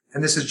another.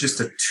 And this is just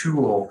a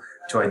tool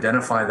to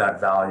identify that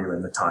value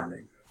in the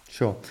timing.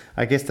 Sure.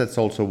 I guess that's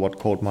also what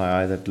caught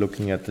my eye, that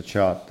looking at the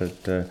chart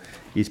that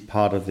is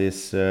part of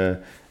this,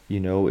 it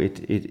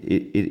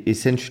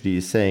essentially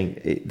is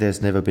saying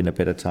there's never been a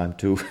better time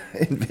to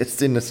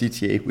invest in a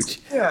CTA, which...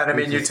 Yeah, and I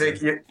mean, you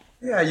take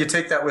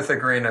that with a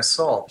grain of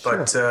salt.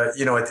 But, sure.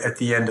 At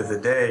the end of the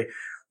day,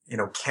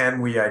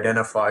 can we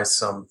identify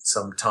some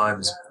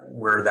times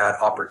where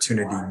that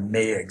opportunity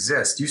may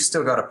exist? You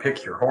still got to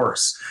pick your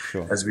horse,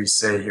 sure. As we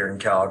say here in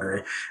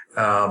Calgary.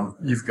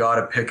 You've got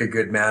to pick a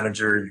good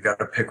manager. You've got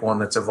to pick one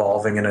that's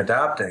evolving and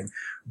adapting.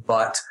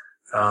 But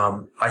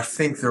I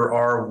think there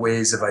are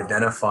ways of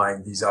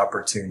identifying these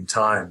opportune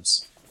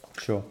times.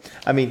 Sure.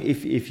 I mean,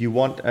 if you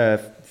want,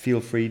 feel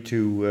free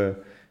to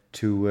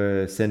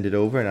send it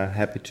over, and I'm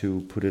happy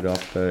to put it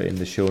up in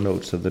the show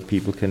notes so that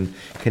people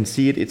can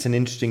see it. It's an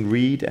interesting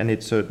read, and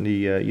it's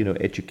certainly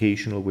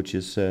educational, which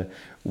is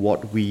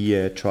what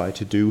we try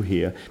to do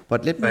here.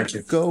 But let me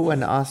go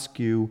and ask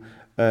you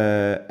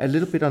a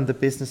little bit on the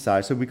business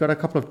side. So we got a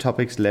couple of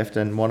topics left,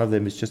 and one of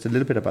them is just a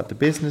little bit about the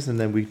business, and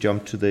then we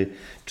jump to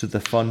the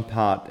fun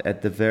part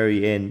at the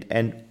very end.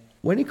 And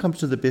when it comes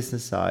to the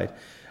business side,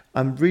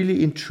 I'm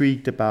really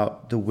intrigued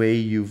about the way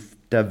you've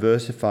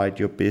diversified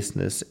your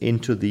business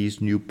into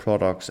these new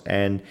products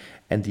and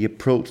the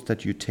approach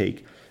that you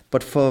take.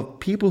 But for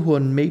people who are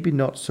maybe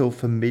not so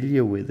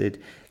familiar with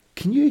it,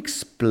 can you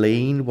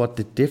explain what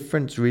the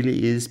difference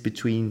really is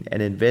between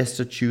an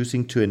investor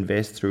choosing to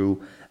invest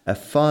through a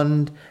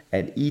fund,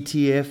 an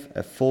ETF,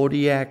 a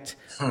 40 Act?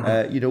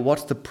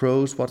 What's the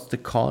pros, what's the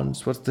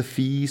cons, what's the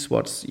fees,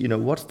 what's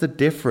the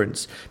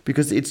difference?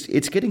 Because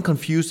it's getting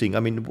confusing. I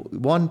mean,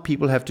 one,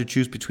 people have to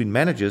choose between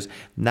managers.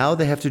 Now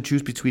they have to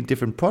choose between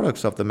different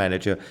products of the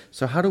manager.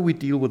 So how do we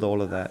deal with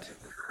all of that?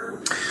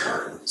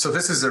 So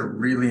this is a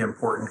really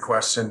important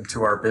question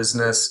to our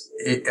business.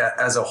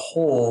 As a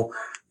whole,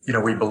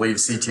 we believe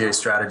CTA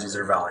strategies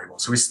are valuable.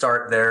 So we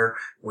start there.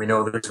 We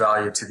know there's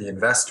value to the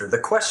investor. The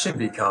question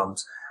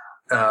becomes,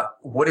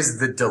 what is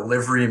the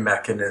delivery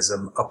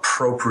mechanism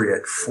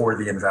appropriate for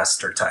the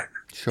investor type?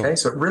 Sure. Okay,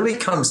 so it really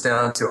comes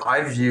down to,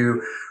 I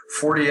view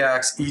 40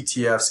 Acts,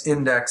 ETFs,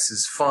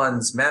 indexes,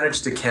 funds,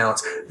 managed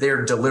accounts, they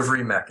are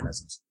delivery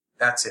mechanisms.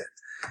 That's it.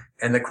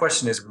 And the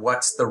question is,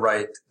 what's the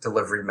right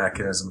delivery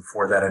mechanism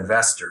for that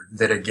investor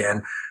that,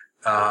 again,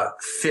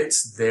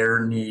 fits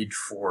their need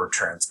for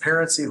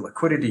transparency,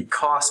 liquidity,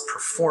 cost,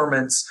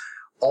 performance,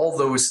 all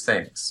those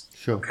things.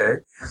 Sure. Okay.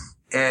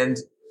 And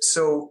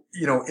so,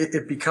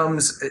 it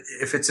becomes,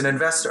 if it's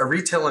a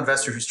retail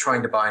investor who's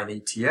trying to buy an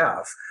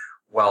ETF,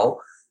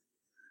 well,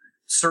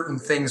 certain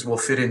things will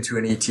fit into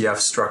an ETF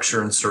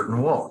structure and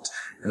certain won't.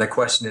 And the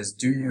question is,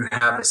 do you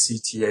have a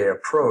CTA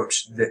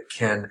approach that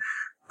can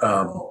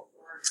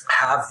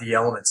have the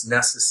elements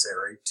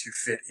necessary to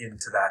fit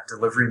into that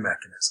delivery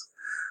mechanism?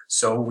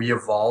 So we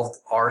evolved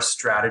our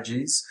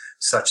strategies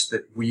such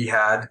that we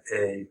had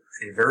a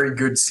very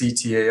good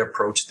CTA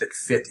approach that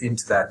fit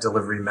into that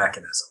delivery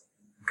mechanism.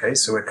 Okay,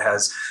 so it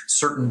has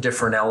certain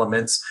different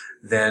elements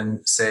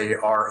than, say,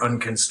 our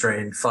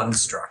unconstrained fund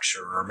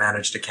structure or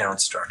managed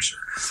account structure.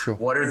 Sure.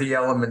 What are the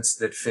elements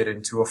that fit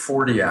into a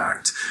 40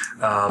 Act?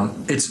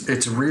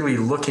 It's really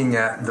looking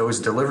at those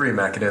delivery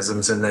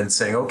mechanisms and then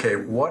saying, okay,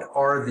 what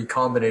are the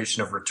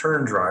combination of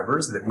return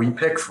drivers that we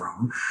pick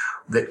from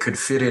that could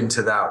fit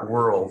into that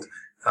world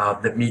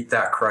that meet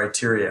that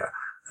criteria?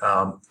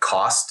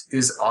 Cost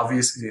is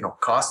obvious.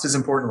 Cost is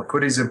important.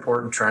 Liquidity is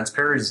important.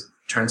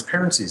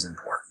 Transparency is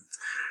important.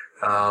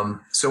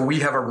 So we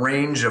have a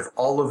range of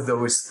all of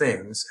those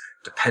things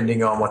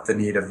depending on what the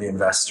need of the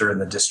investor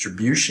and the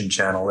distribution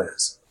channel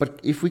is.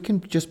 But if we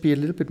can just be a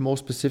little bit more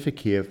specific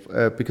here,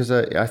 because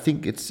I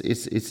think it's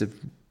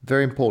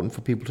very important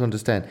for people to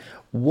understand.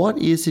 What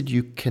is it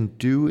you can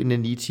do in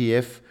an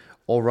ETF,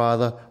 or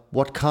rather,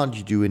 what can't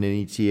you do in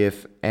an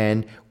ETF,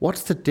 and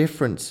what's the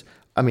difference?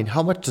 I mean,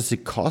 how much does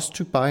it cost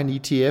to buy an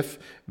ETF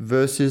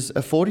versus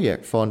a 40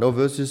 Act fund or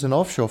versus an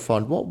offshore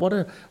fund? What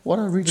are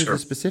really the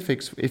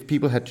specifics if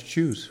people had to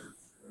choose?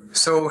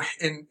 So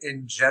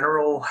in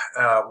general,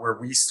 where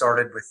we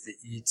started with the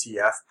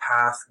ETF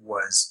path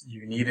was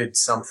you needed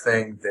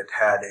something that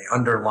had an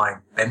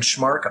underlying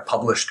benchmark, a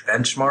published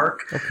benchmark,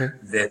 okay,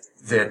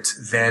 that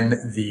then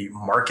the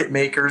market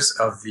makers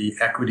of the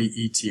equity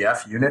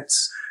ETF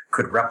units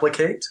could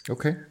replicate.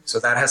 Okay. So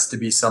that has to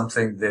be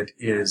something that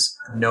is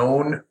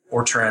known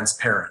or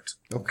transparent.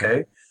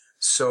 Okay.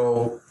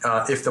 So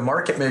if the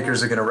market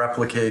makers are going to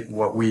replicate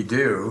what we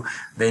do,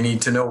 they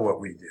need to know what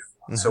we do.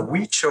 Mm-hmm. So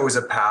we chose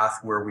a path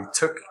where we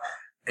took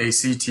a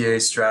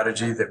CTA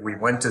strategy that we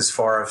went as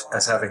far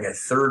as having a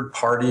third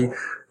party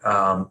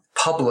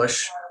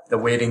publish the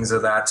weightings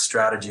of that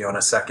strategy on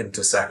a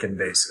second-to-second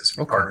basis.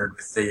 We partnered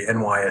with the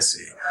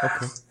NYSE.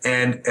 Okay.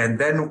 And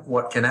then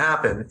what can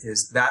happen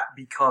is that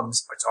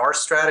becomes, it's our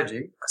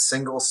strategy,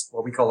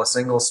 what we call a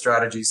single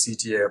strategy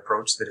CTA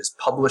approach that is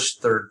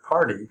published third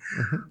party,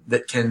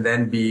 that can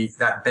then be,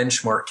 that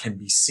benchmark can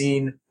be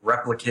seen,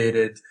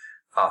 replicated,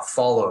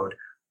 followed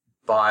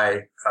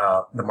by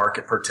the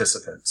market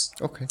participants.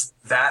 Okay.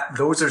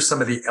 Those are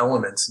some of the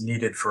elements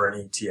needed for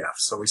an ETF.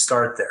 So we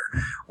start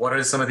there. What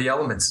are some of the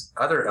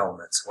other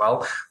elements?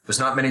 Well, there's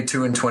not many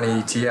 2 and 20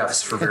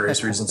 ETFs for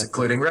various reasons,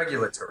 including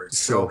regulatory.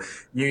 Sure. So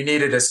you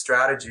needed a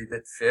strategy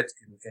that fit,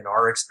 in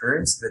our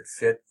experience, that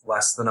fit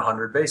less than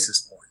 100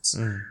 basis points.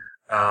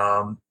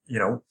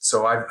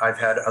 So I've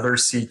had other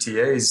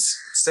CTAs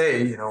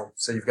say,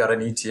 so you've got an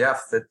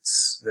ETF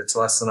that's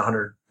less than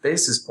 100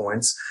 basis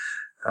points.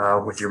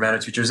 With your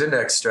managed futures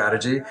index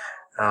strategy,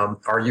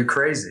 are you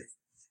crazy?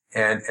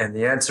 And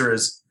the answer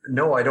is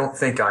no, I don't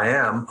think I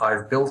am.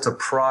 I've built a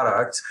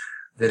product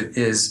that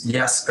is,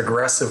 yes,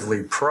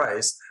 aggressively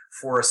priced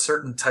for a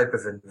certain type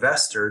of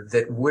investor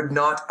that would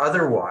not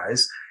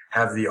otherwise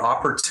have the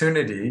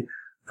opportunity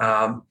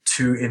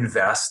to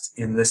invest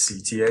in the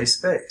CTA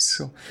space.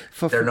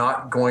 Sure. They're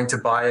not going to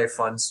buy a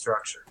fund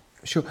structure.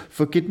 Sure.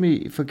 Forgive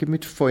me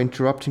for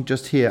interrupting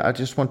just here. I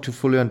just want to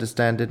fully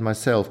understand it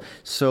myself.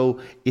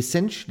 So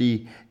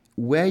essentially,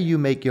 where you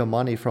make your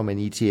money from an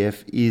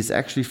ETF is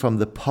actually from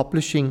the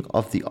publishing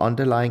of the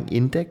underlying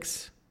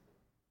index?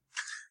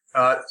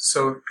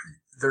 So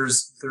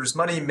there's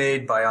money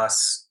made by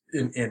us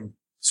in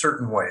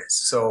certain ways.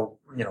 So,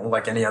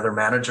 like any other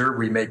manager,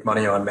 we make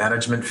money on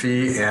management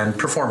fee and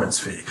performance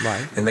fee.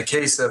 Right. In the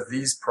case of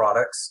these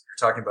products,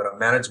 you're talking about a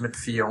management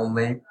fee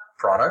only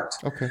product.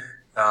 Okay.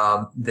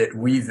 That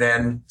we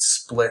then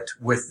split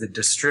with the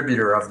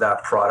distributor of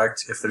that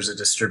product if there's a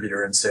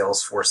distributor in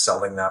Salesforce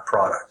selling that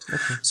product.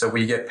 Okay. So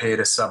we get paid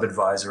a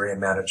sub-advisory and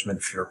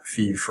management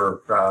fee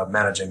for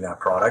managing that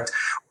product.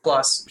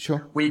 Plus,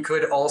 we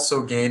could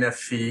also gain a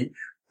fee,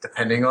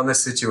 depending on the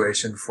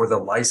situation, for the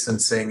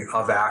licensing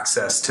of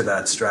access to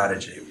that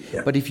strategy.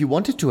 Yeah. But if you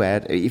wanted to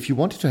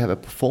have a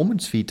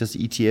performance fee, does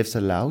ETFs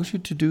allow you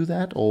to do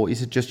that? Or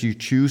is it just you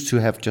choose to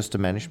have just a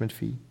management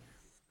fee?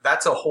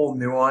 That's a whole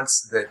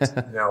nuance that,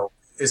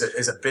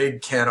 is a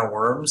big can of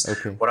worms.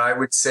 Okay. What I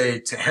would say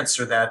to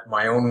answer that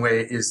my own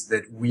way is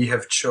that we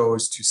have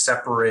chose to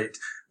separate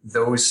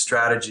those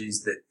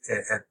strategies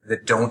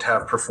that don't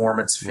have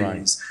performance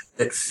fees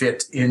that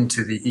fit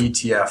into the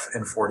ETF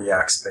and 40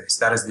 Act space.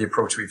 That is the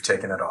approach we've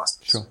taken at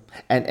Auspice. Sure.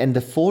 And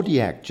the 40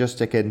 Act,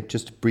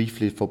 just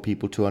briefly for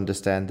people to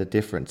understand the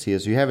difference here.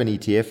 So you have an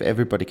ETF,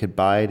 everybody can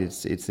buy it.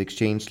 It's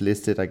exchange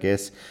listed, I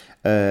guess.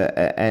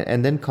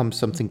 And then comes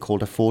something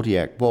called a 40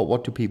 Act. Well,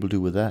 what do people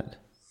do with that?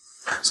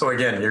 So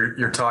again,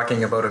 you're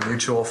talking about a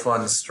mutual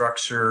fund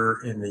structure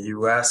in the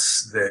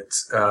U.S.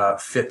 that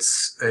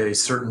fits a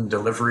certain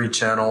delivery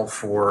channel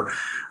for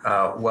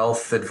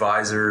wealth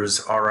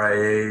advisors,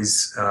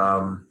 RIAs,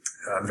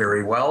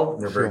 very well.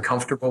 They're very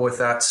comfortable with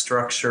that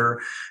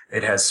structure.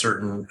 It has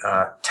certain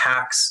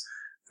tax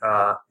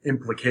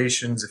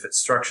implications if it's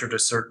structured a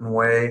certain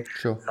way.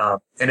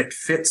 Sure. And it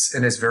fits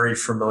and is very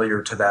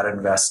familiar to that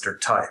investor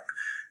type.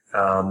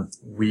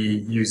 We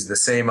use the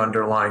same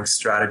underlying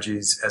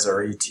strategies as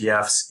our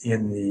ETFs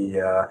in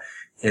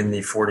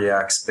the 40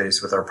 Act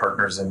space with our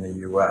partners in the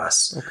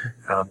U.S.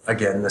 Okay.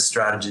 Again, the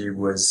strategy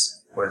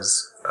was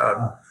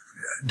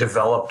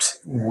developed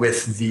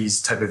with these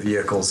type of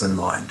vehicles in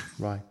mind.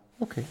 Right.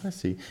 Okay, I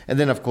see. And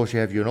then, of course, you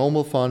have your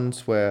normal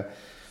funds where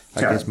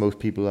I guess most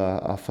people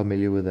are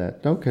familiar with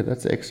that. Okay,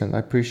 that's excellent. I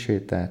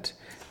appreciate that.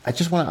 I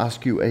just want to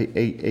ask you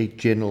a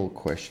general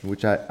question,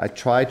 which I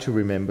try to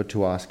remember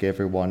to ask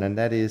everyone, and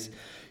that is,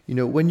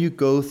 when you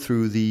go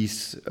through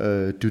these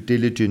due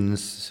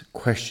diligence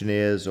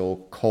questionnaires or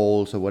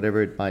calls or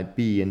whatever it might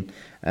be, and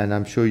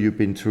I'm sure you've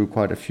been through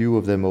quite a few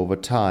of them over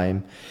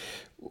time,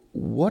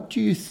 what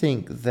do you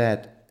think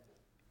that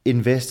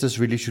investors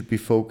really should be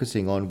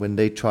focusing on when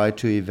they try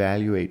to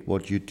evaluate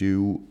what you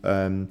do?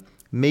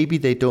 Maybe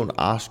they don't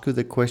ask you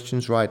the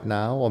questions right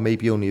now, or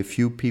maybe only a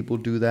few people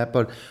do that,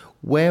 but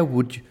where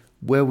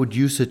would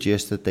you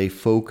suggest that they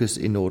focus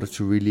in order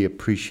to really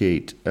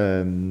appreciate,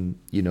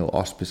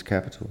 Auspice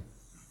Capital?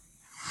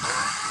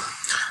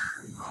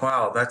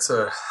 Wow, that's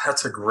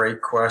a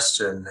great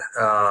question.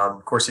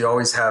 Of course, you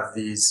always have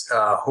these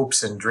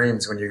hopes and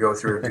dreams when you go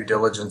through a due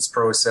diligence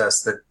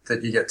process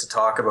that you get to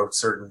talk about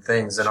certain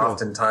things, and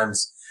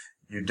oftentimes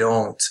you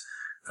don't.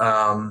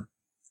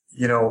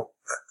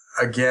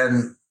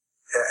 Again,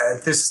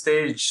 at this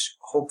stage,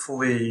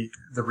 hopefully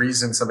the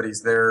reason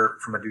somebody's there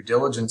from a due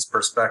diligence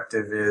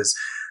perspective is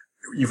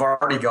you've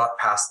already got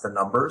past the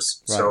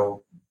numbers. Right.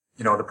 So,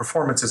 the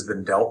performance has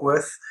been dealt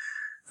with.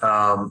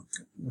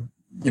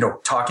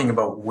 talking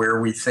about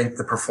where we think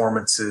the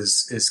performance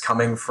is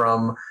coming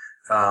from,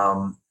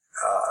 on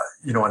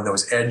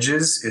those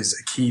edges is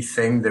a key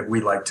thing that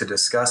we like to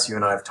discuss. You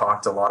and I have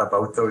talked a lot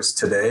about those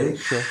today.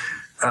 Sure.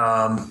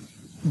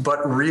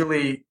 But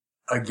really,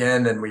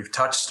 again, and we've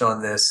touched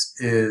on this,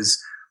 is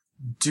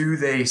do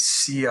they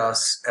see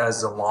us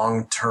as a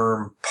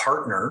long-term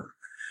partner,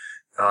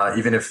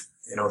 even if,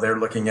 they're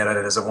looking at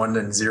it as a 1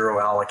 and 0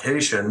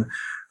 allocation,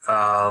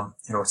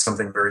 it's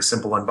something very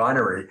simple and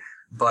binary,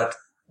 but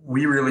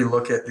we really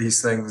look at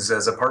these things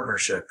as a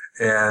partnership.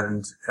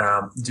 And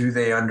do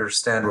they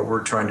understand what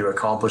we're trying to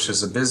accomplish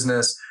as a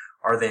business?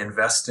 Are they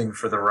investing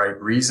for the right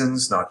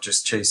reasons, not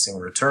just chasing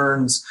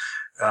returns?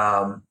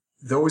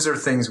 Those are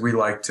things we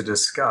like to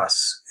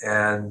discuss.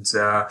 And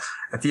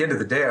at the end of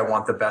the day, I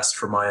want the best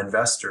for my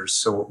investors.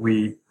 So what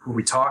we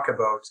talk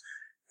about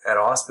at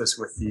Auspice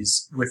with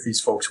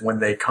these folks when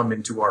they come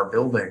into our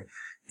building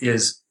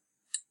is,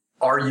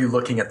 are you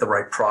looking at the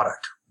right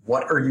product?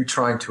 What are you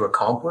trying to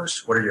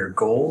accomplish? What are your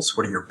goals?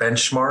 What are your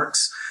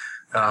benchmarks?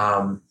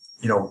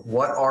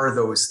 What are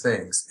those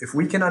things? If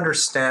we can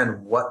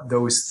understand what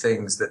those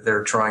things that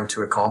they're trying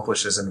to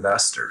accomplish as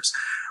investors,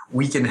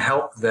 we can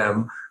help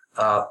them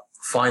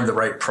find the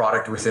right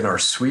product within our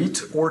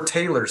suite or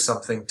tailor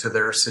something to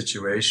their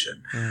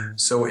situation.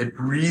 So it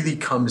really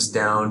comes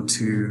down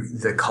to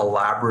the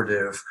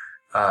collaborative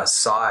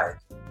side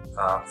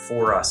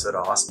for us at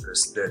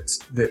Auspice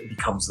that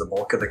becomes the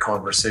bulk of the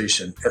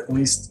conversation. At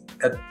least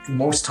at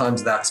most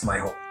times, that's my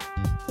hope.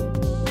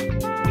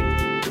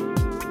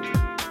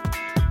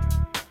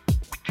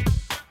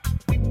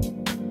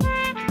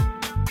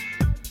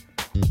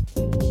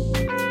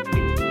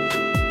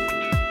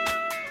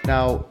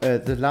 Now,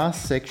 the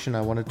last section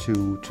I wanted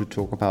to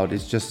talk about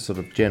is just sort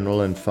of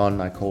general and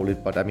fun, I call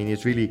it. But I mean,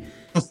 it's really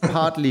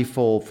partly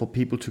for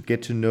people to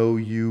get to know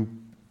you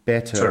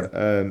better.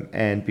 Sure.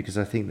 And because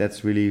I think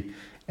that's really,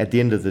 at the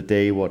end of the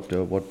day,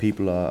 what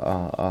people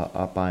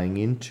are buying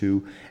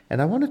into.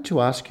 And I wanted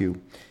to ask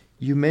you,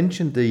 you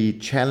mentioned the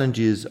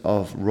challenges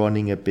of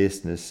running a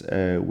business,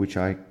 which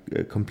I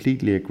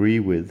completely agree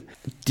with.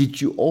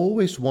 Did you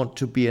always want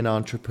to be an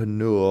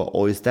entrepreneur,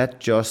 or is that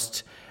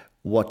just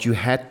what you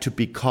had to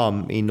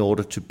become in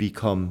order to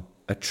become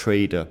a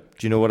trader?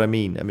 Do you know what I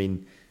mean? I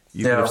mean,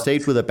 you could have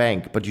stayed with a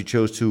bank, but you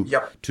chose to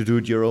do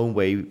it your own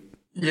way.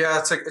 Yeah,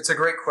 it's a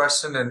great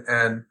question,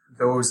 and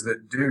those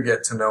that do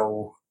get to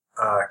know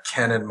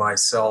Ken and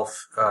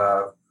myself,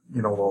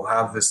 will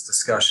have this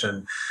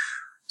discussion.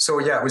 So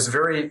yeah, it was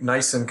very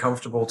nice and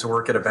comfortable to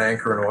work at a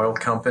bank or an oil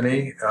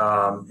company.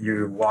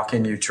 You walk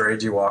in, you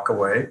trade, you walk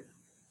away,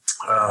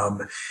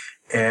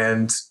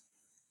 and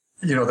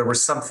there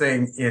was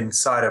something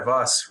inside of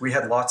us. We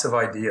had lots of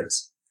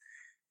ideas.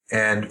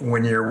 And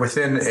when you're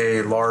within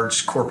a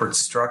large corporate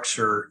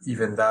structure,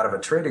 even that of a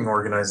trading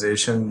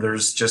organization,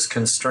 there's just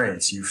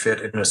constraints. You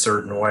fit in a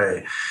certain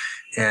way.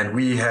 And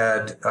we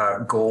had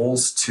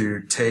goals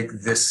to take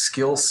this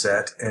skill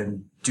set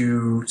and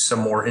do some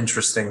more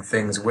interesting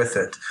things with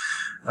it.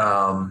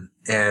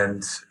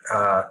 And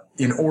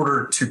in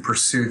order to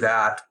pursue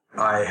that,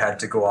 I had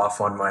to go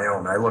off on my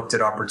own. I looked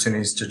at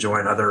opportunities to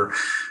join other,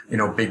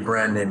 big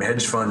brand name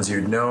hedge funds,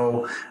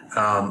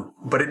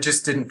 but it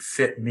just didn't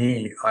fit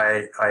me.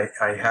 I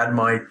had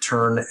my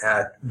turn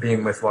at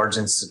being with large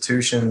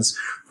institutions.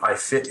 I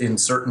fit in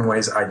certain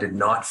ways. I did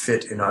not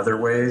fit in other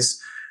ways.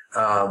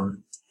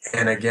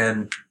 And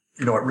again,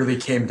 it really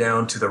came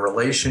down to the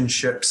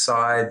relationship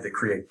side, the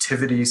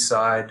creativity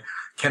side.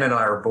 Ken and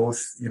I are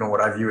both,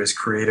 what I view as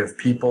creative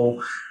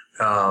people.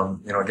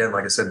 Again,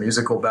 like I said,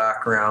 musical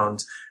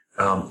background.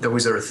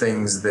 Those are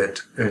things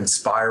that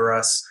inspire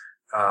us.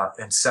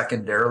 And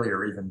secondarily,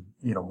 or even,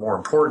 more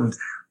important,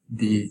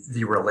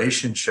 the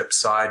relationship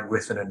side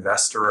with an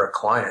investor or a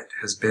client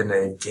has been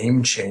a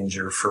game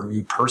changer for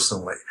me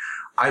personally.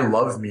 I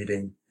love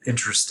meeting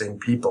interesting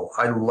people.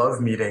 I love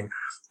meeting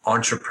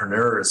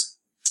entrepreneurs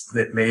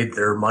that made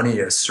their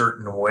money a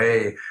certain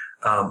way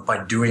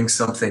by doing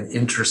something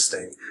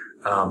interesting.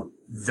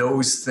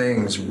 Those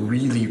things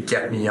really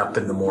get me up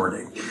in the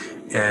morning.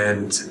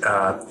 And,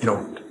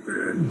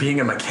 being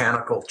a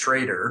mechanical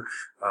trader,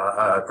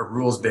 a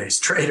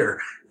rules-based trader,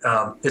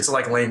 it's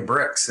like laying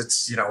bricks.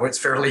 It's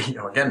fairly,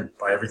 again,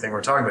 by everything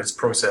we're talking about, it's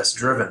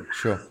process-driven.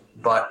 Sure.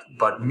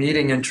 But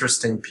meeting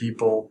interesting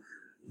people,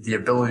 the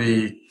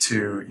ability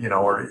to,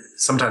 or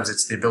sometimes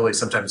it's the ability,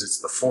 sometimes it's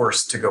the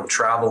force to go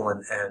travel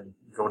and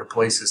go to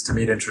places to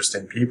meet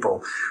interesting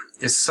people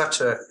is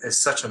such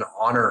an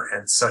honor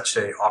and such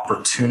a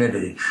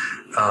opportunity.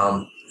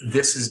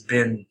 This has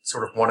been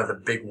sort of one of the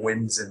big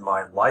wins in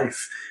my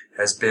life,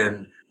 has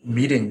been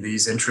meeting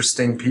these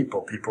interesting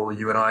people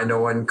you and I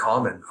know in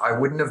common. I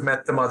wouldn't have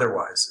met them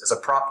otherwise. As a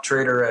prop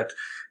trader at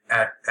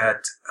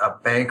a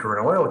bank or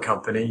an oil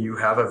company, you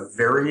have a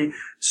very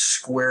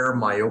square,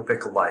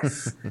 myopic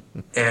life.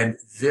 And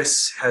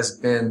this has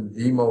been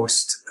the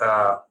most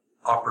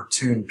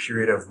opportune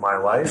period of my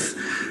life.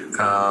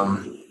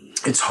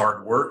 It's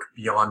hard work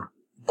beyond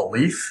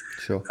belief.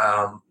 Sure.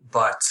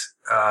 But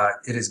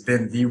it has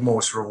been the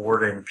most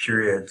rewarding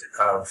period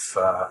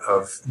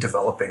of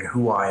developing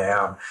who I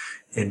am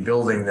in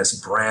building this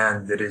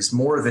brand that is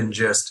more than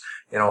just,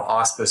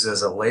 Auspice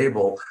as a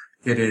label.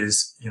 It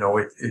is,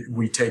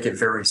 we take it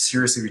very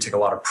seriously. We take a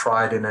lot of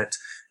pride in it.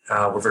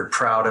 We're very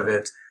proud of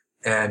it.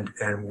 And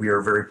we are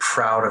very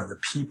proud of the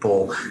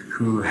people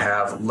who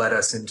have led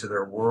us into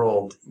their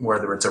world,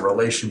 whether it's a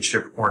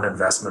relationship or an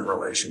investment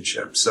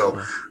relationship.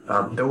 So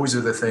those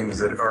are the things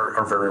that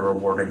are very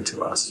rewarding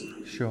to us.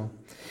 Sure.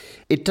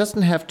 It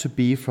doesn't have to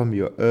be from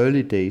your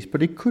early days,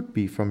 but it could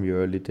be from your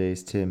early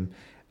days, Tim.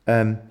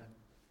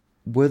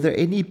 Were there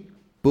any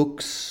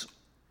books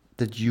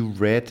that you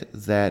read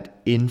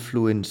that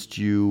influenced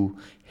you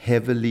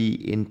heavily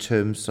in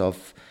terms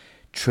of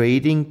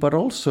trading, but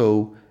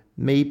also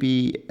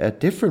maybe a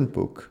different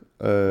book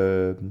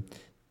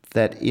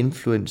that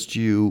influenced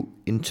you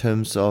in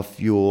terms of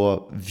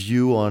your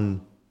view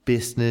on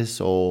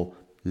business or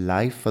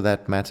life, for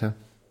that matter?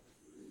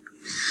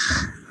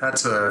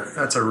 That's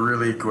a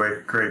really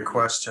great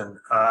question.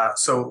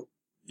 So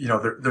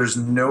there's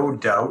no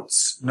doubt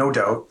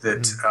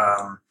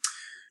that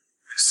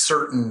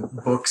certain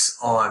books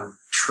on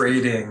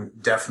trading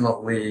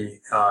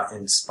definitely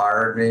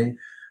inspired me.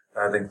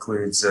 That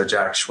includes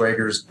Jack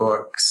Schwager's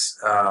books.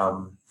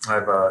 I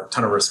have a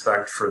ton of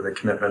respect for the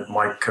commitment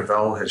Mike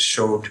Cavell has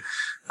showed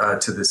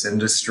to this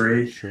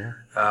industry. Sure.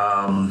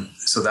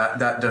 So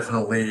that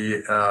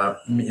definitely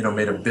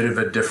made a bit of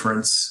a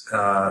difference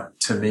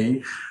to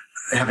me.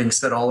 Having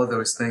said all of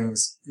those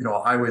things,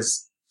 I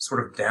was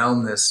sort of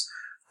down this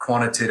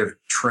quantitative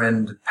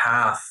trend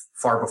path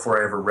far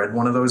before I ever read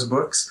one of those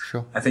books.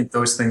 Sure. I think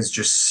those things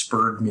just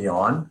spurred me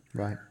on.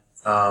 Right.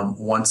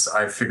 Once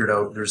I figured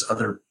out there's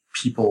other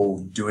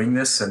people doing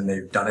this and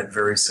they've done it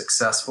very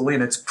successfully.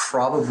 And it's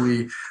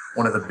probably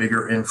one of the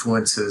bigger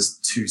influences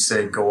to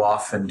say, go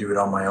off and do it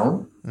on my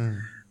own.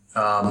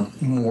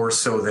 More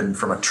so than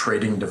from a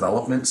trading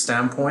development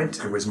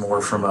standpoint. It was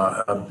more from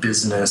a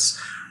business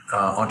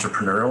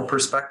entrepreneurial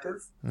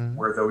perspective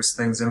where those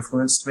things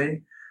influenced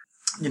me.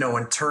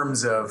 In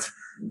terms of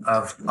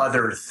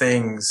other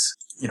things,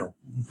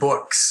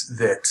 books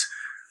that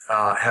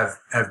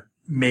have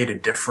made a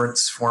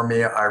difference for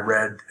me. I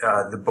read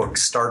the book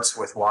Starts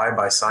With Why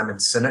by Simon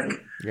Sinek.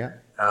 Yeah.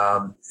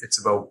 It's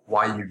about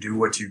why you do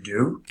what you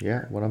do.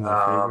 Yeah, one of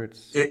my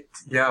favorites.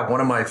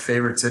 One of my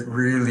favorites. It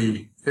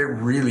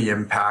really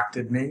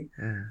impacted me.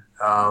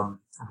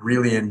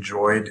 Really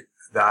enjoyed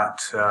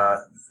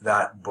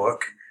that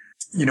book.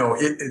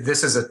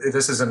 This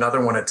is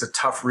another one. It's a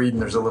tough read,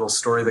 and there's a little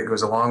story that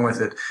goes along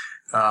with it.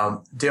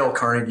 Dale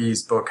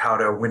Carnegie's book, How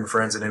to Win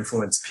Friends and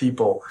Influence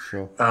People.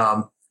 Sure.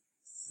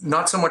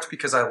 Not so much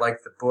because I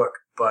like the book,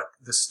 but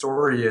the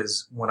story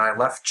is when I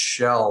left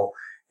Shell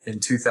in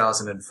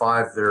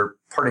 2005, their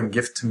parting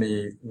gift to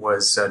me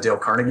was Dale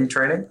Carnegie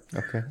training.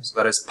 Okay. So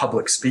that is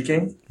public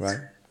speaking. Right.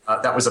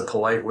 That was a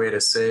polite way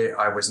to say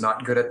I was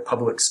not good at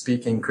public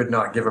speaking, could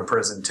not give a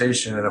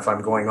presentation, and if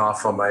I'm going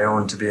off on my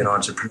own to be an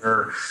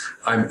entrepreneur,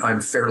 I'm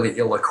fairly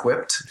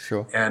ill-equipped.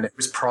 Sure. And it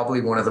was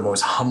probably one of the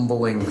most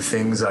humbling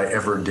things I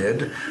ever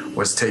did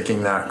was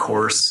taking that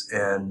course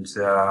and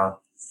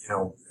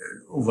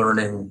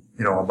learning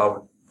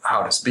about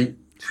how to speak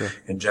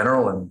in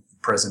general and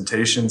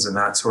presentations and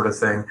that sort of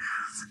thing.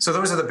 So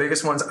those are the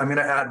biggest ones. I'm going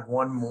to add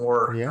one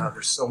more.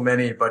 There's so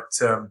many, but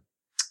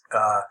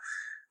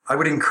I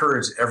would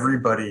encourage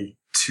everybody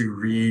to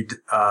read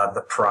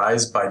The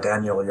Prize by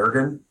Daniel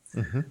Yergin,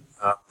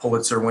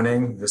 Pulitzer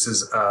winning. This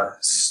is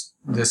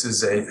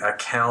a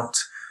account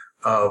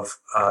of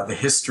the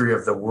history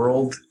of the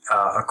world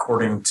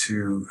according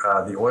to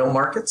the oil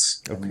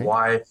markets and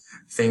why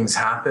things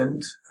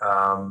happened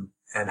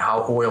and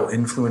how oil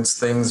influenced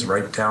things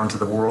right down to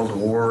the world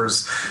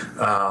wars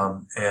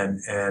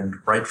and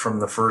right from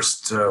the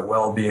first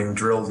well being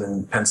drilled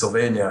in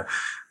Pennsylvania,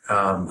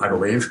 I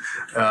believe.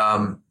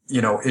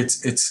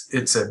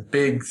 It's a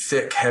big,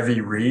 thick,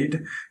 heavy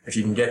read. If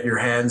you can get your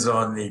hands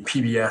on the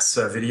PBS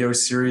video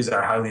series,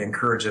 I highly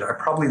encourage it. I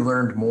probably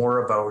learned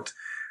more about,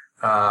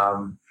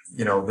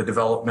 the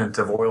development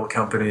of oil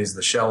companies,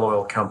 the Shell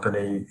Oil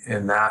Company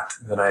in that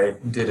than I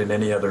did in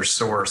any other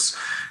source.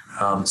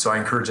 So I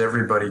encourage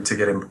everybody to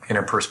get in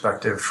a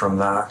perspective from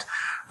that.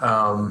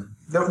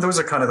 Those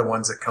are kind of the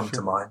ones that come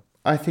to mind.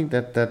 I think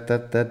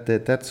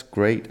that's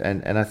great,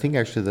 and I think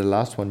actually the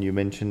last one you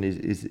mentioned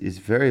is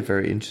very,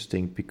 very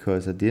interesting,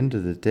 because at the end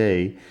of the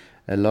day,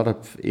 a lot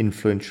of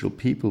influential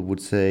people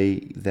would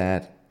say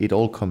that it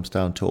all comes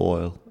down to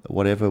oil.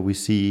 Whatever we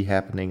see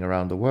happening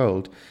around the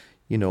world,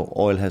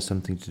 oil has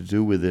something to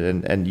do with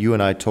it. And you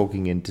and I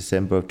talking in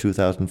December of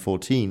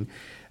 2014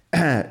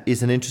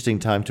 is an interesting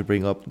time to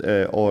bring up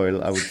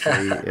oil, I would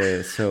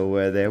say.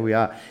 So there we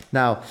are.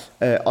 Now,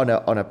 on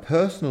a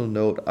personal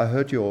note, I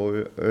heard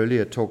you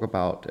earlier talk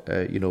about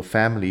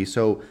family.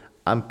 So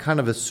I'm kind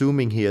of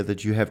assuming here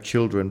that you have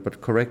children, but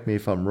correct me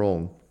if I'm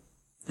wrong.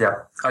 Yeah,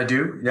 I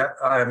do. Yeah,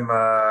 I'm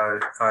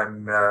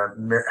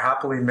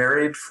happily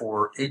married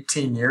for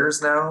 18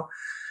 years now.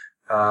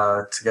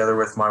 together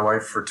with my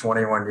wife for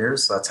 21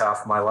 years. So that's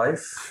half my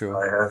life. Sure.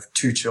 I have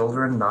 2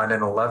 children, 9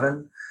 and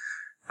 11.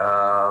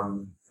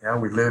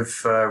 We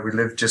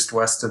live just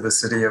west of the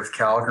city of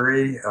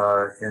Calgary,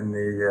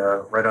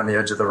 right on the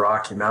edge of the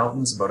Rocky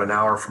Mountains, about an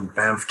hour from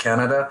Banff,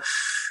 Canada.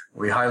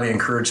 We highly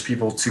encourage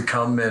people to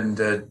come and,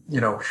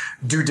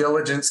 due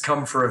diligence,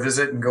 come for a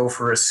visit and go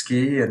for a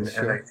ski and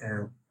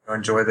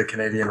enjoy the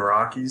Canadian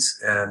Rockies.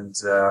 And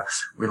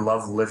we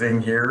love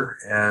living here.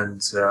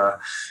 And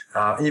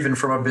even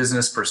from a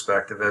business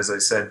perspective, as I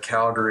said,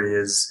 Calgary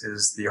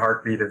is the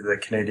heartbeat of the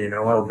Canadian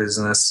oil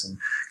business, and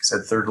I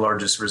said 3rd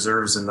largest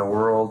reserves in the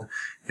world.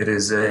 It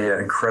is an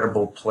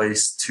incredible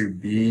place to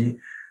be.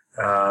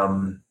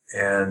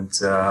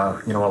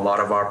 A lot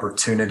of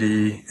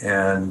opportunity,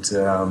 and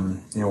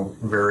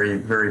very,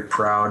 very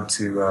proud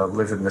to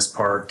live in this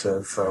part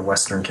of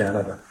Western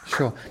Canada.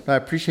 Sure, no, I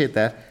appreciate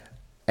that.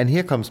 And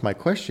here comes my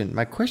question.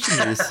 My question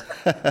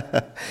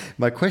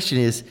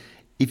is,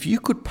 if you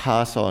could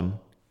pass on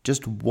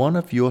just one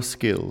of your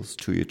skills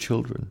to your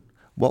children,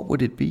 what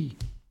would it be?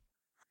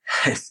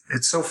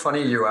 It's so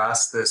funny you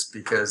ask this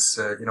because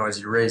as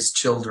you raise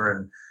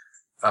children,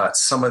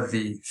 some of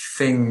the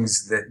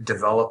things that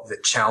develop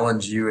that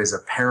challenge you as a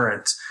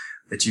parent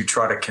that you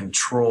try to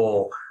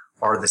control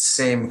are the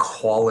same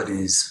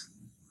qualities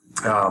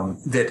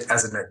that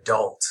as an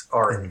adult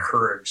are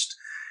encouraged.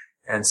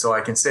 And so I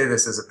can say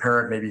this as a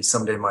parent, maybe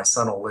someday my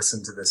son will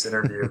listen to this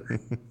interview,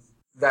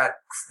 that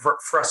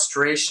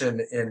frustration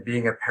in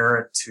being a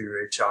parent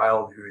to a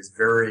child who is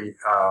very,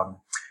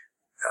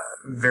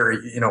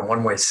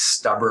 one way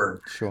stubborn,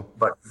 sure,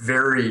 but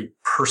very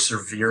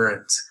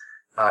perseverant,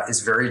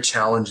 is very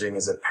challenging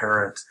as a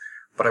parent.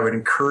 But I would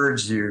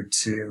encourage you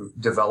to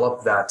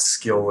develop that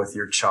skill with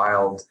your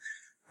child,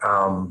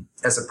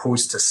 as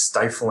opposed to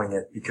stifling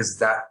it, because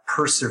that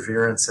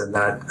perseverance and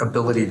that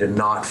ability to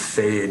not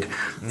fade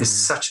is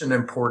such an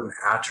important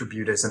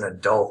attribute as an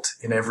adult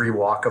in every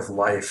walk of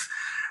life,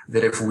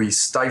 that if we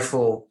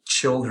stifle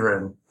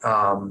children,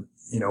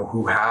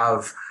 who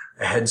have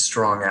a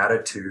headstrong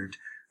attitude,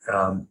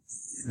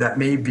 that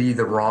may be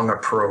the wrong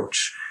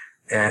approach.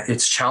 And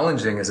it's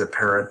challenging as a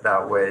parent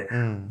that way,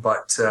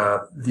 but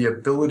the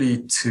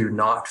ability to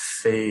not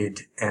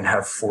fade and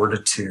have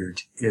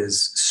fortitude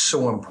is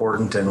so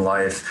important in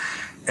life.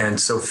 And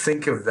so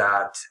think of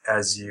that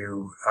as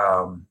you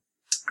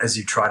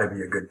try to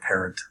be a good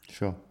parent.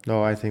 Sure.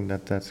 No, I think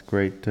that's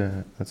great.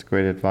 That's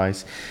great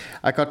advice.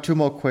 I got 2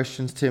 more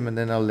questions, Tim, and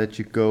then I'll let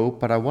you go.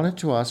 But I wanted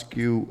to ask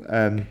you,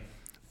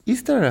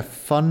 is there a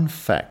fun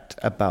fact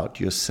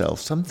about yourself,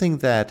 something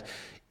that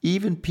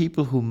even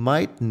people who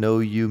might know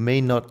you may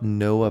not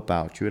know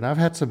about you? And I've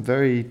had some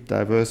very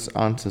diverse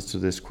answers to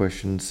these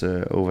questions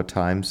over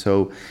time.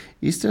 So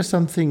is there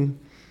something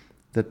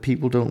that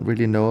people don't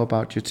really know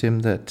about you, Tim,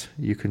 that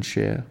you can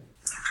share?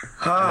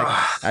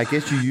 I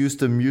guess you used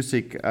the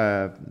music,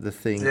 the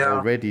thing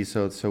already,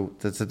 so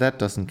that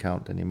doesn't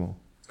count anymore.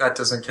 That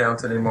doesn't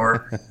count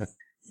anymore.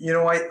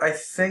 I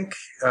think,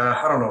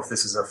 I don't know if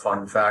this is a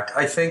fun fact.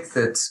 I think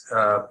that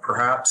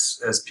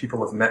perhaps as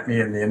people have met me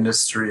in the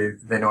industry,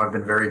 they know I've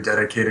been very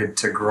dedicated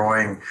to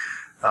growing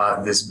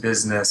this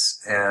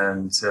business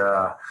and,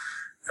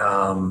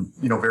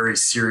 very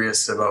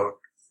serious about,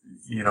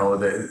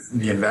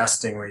 the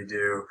investing we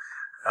do.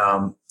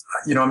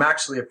 I'm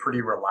actually a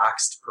pretty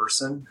relaxed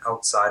person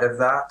outside of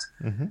that.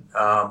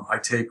 I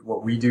take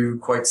what we do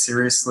quite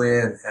seriously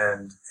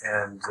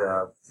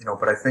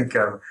but I think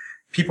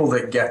people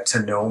that get to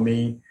know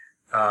me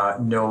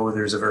know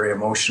there's a very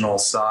emotional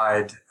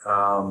side.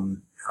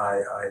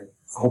 I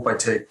hope I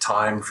take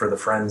time for the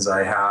friends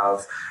I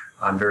have.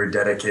 I'm very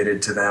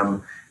dedicated to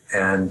them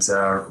and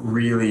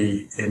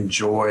really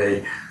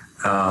enjoy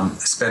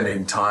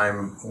spending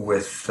time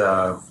with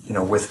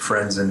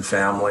friends and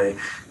family.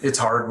 It's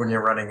hard when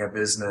you're running a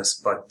business,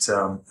 but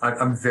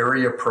I'm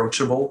very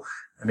approachable.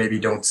 I maybe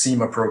don't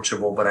seem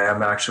approachable, but I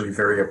am actually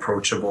very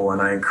approachable,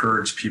 and I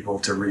encourage people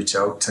to reach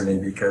out to me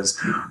because,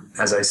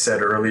 as I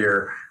said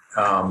earlier,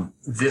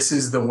 this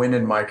is the win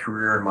in my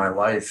career and my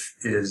life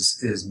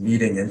is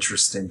meeting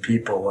interesting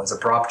people. As a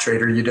prop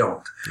trader, you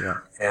don't. Yeah.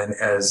 And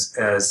as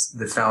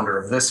the founder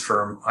of this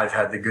firm, I've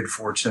had the good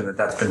fortune that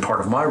that's been part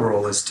of my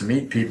role is to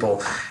meet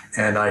people,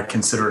 and I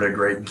consider it a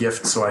great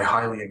gift. So I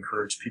highly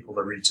encourage people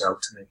to reach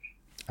out to me.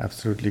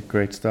 Absolutely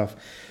great stuff.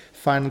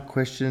 Final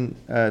question,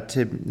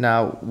 Tim.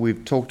 Now,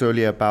 we've talked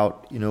earlier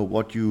about,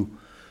 what you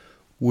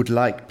would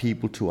like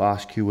people to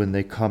ask you when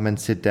they come and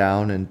sit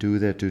down and do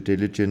their due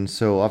diligence.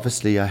 So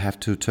obviously I have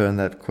to turn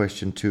that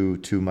question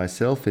to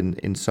myself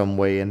in some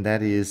way, and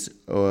that is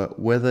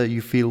whether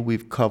you feel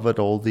we've covered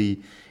all the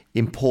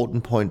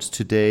important points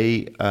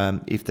today,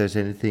 if there's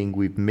anything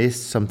we've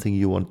missed, something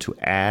you want to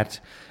add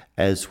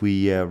as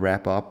we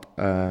wrap up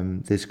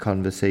this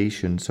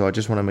conversation. So I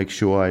just want to make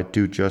sure I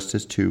do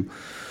justice to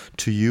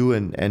you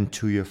and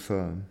to your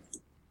firm.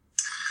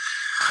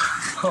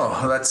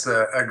 Oh, that's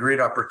a great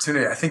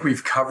opportunity. I think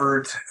we've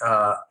covered,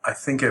 I've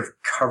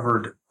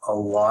covered a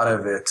lot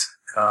of it.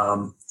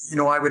 I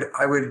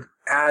would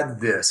add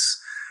this,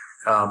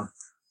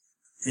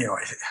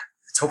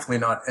 it's hopefully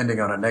not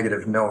ending on a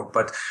negative note,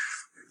 but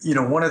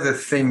one of the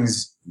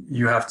things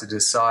you have to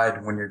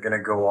decide when you're going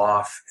to go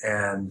off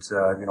and,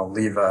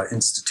 leave an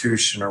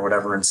institution or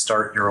whatever and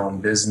start your own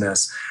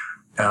business,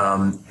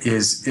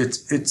 is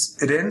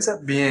it ends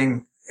up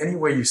being, any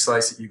way you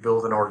slice it, you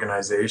build an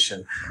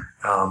organization.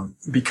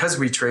 Because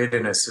we trade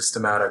in a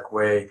systematic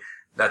way,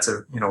 that's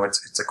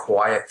it's a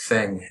quiet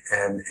thing,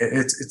 and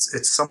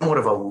it's somewhat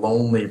of a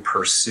lonely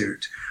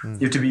pursuit. You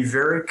have to be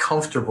very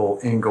comfortable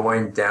in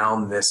going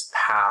down this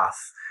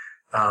path.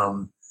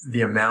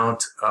 The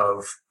amount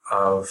of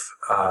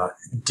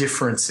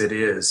difference it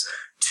is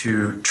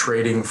to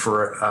trading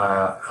for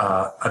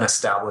an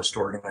established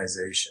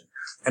organization,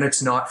 and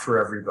it's not for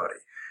everybody,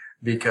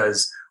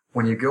 because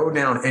when you go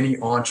down any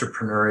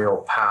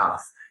entrepreneurial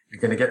path,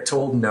 you're going to get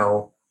told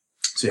no,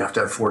 so you have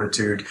to have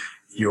fortitude.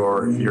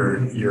 You're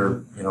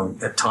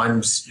at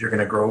times you're going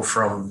to grow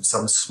from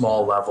some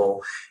small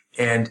level,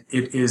 and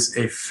it is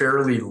a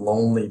fairly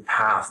lonely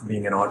path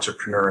being an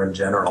entrepreneur in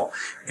general.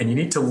 And you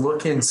need to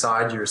look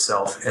inside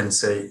yourself and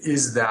say,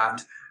 is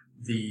that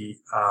the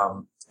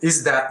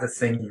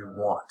thing you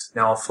want?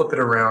 Now I'll flip it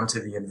around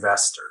to the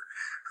investor.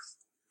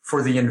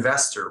 For the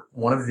investor,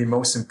 one of the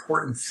most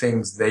important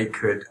things they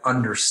could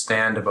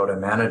understand about a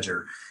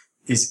manager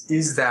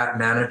is that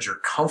manager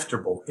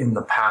comfortable in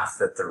the path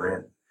that they're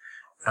in?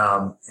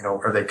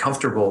 Are they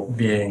comfortable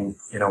being,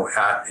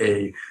 at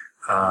a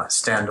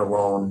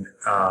standalone,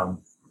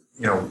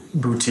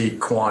 boutique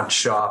quant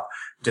shop?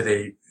 Do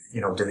they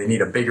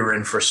need a bigger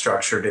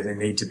infrastructure? Do they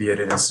need to be at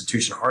an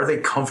institution? Are they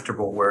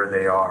comfortable where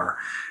they are?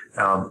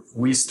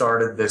 We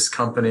started this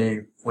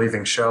company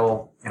leaving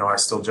Shell. I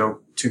still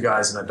joke, 2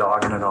 guys and a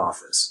dog in an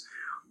office,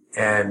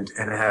 and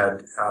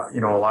had, a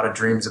lot of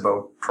dreams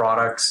about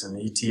products and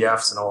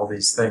ETFs and all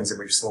these things, and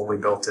we've slowly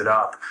built it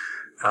up.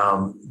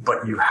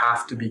 But you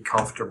have to be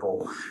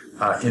comfortable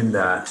in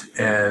that,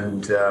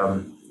 and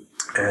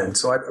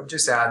so I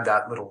just add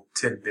that little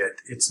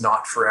tidbit. It's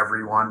not for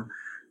everyone.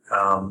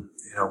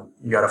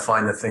 You got to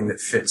find the thing that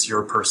fits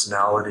your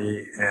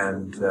personality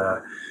and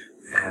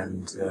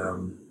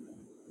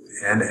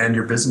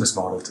your business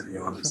model, to be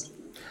honest.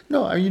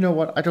 No, you know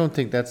what? I don't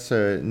think that's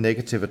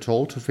negative at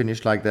all to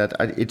finish like that.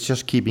 It's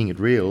just keeping it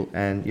real,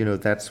 and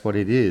that's what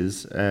it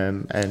is.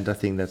 And I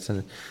think that's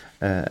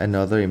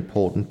another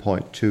important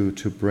point to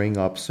bring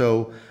up.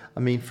 So, I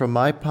mean, from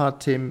my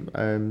part, Tim,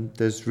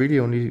 there's really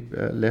only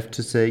left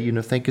to say,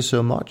 thank you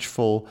so much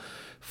for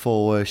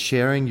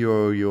sharing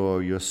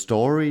your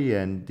story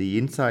and the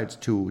insights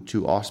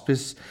to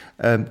Auspice.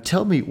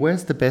 Tell me,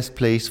 where's the best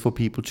place for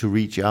people to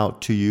reach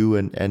out to you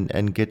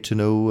and get to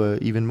know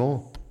even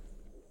more?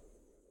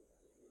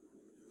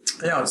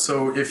 Yeah,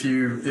 so if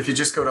you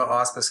just go to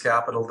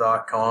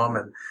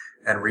auspicecapital.com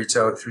and reach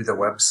out through the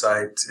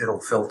website, it'll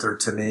filter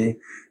to me.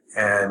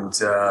 And,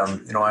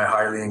 I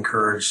highly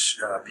encourage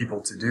people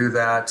to do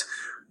that.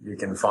 You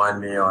can find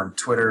me on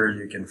Twitter.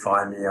 You can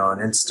find me on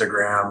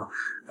Instagram.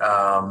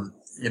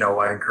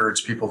 I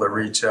encourage people to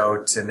reach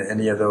out in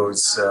any of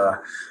those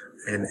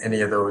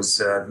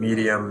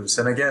mediums.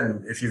 And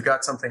again, if you've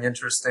got something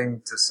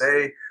interesting to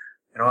say,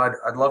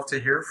 I'd love to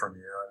hear from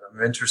you.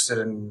 I'm interested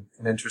in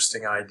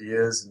interesting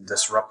ideas and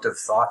disruptive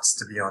thoughts,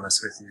 to be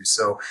honest with you.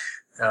 So,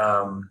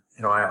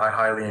 I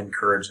highly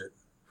encourage it.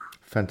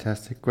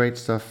 Fantastic. Great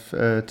stuff,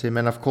 Tim.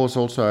 And of course,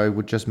 also, I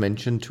would just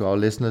mention to our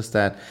listeners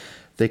that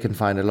they can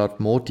find a lot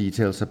more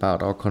details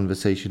about our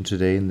conversation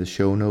today in the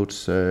show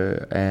notes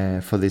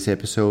for this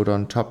episode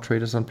on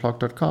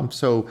toptradersunplugged.com.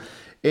 So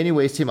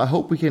anyways, Tim, I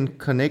hope we can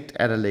connect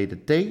at a later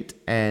date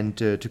and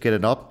to get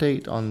an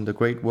update on the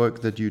great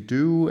work that you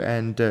do.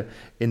 And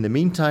in the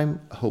meantime,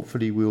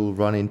 hopefully we'll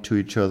run into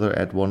each other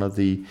at one of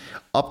the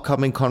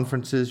upcoming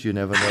conferences. You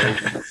never know.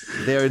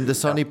 They're in the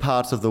sunny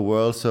parts of the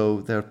world,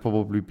 so there'll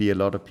probably be a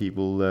lot of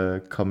people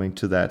coming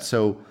to that.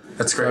 So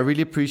that's great. I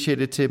really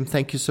appreciate it, Tim.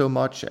 Thank you so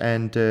much,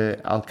 and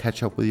I'll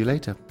catch up with you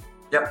later.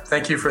 Yep.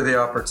 Thank you for the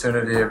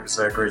opportunity. It was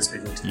great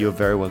speaking to you. You're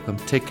very welcome.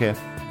 Take care.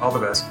 All the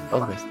best.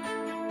 All the best.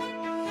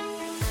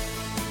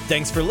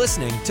 Thanks for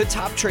listening to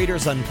Top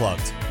Traders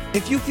Unplugged.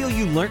 If you feel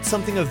you learned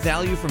something of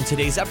value from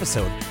today's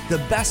episode, the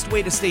best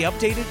way to stay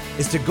updated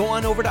is to go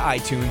on over to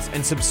iTunes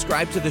and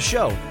subscribe to the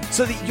show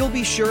so that you'll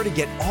be sure to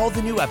get all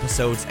the new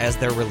episodes as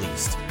they're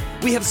released.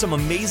 We have some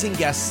amazing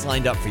guests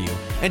lined up for you,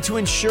 and to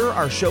ensure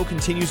our show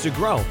continues to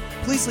grow,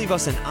 please leave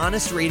us an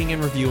honest rating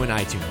and review in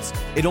iTunes.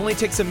 It only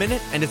takes a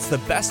minute, and it's the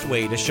best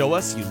way to show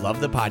us you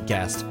love the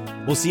podcast.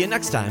 We'll see you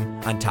next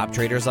time on Top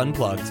Traders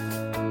Unplugged.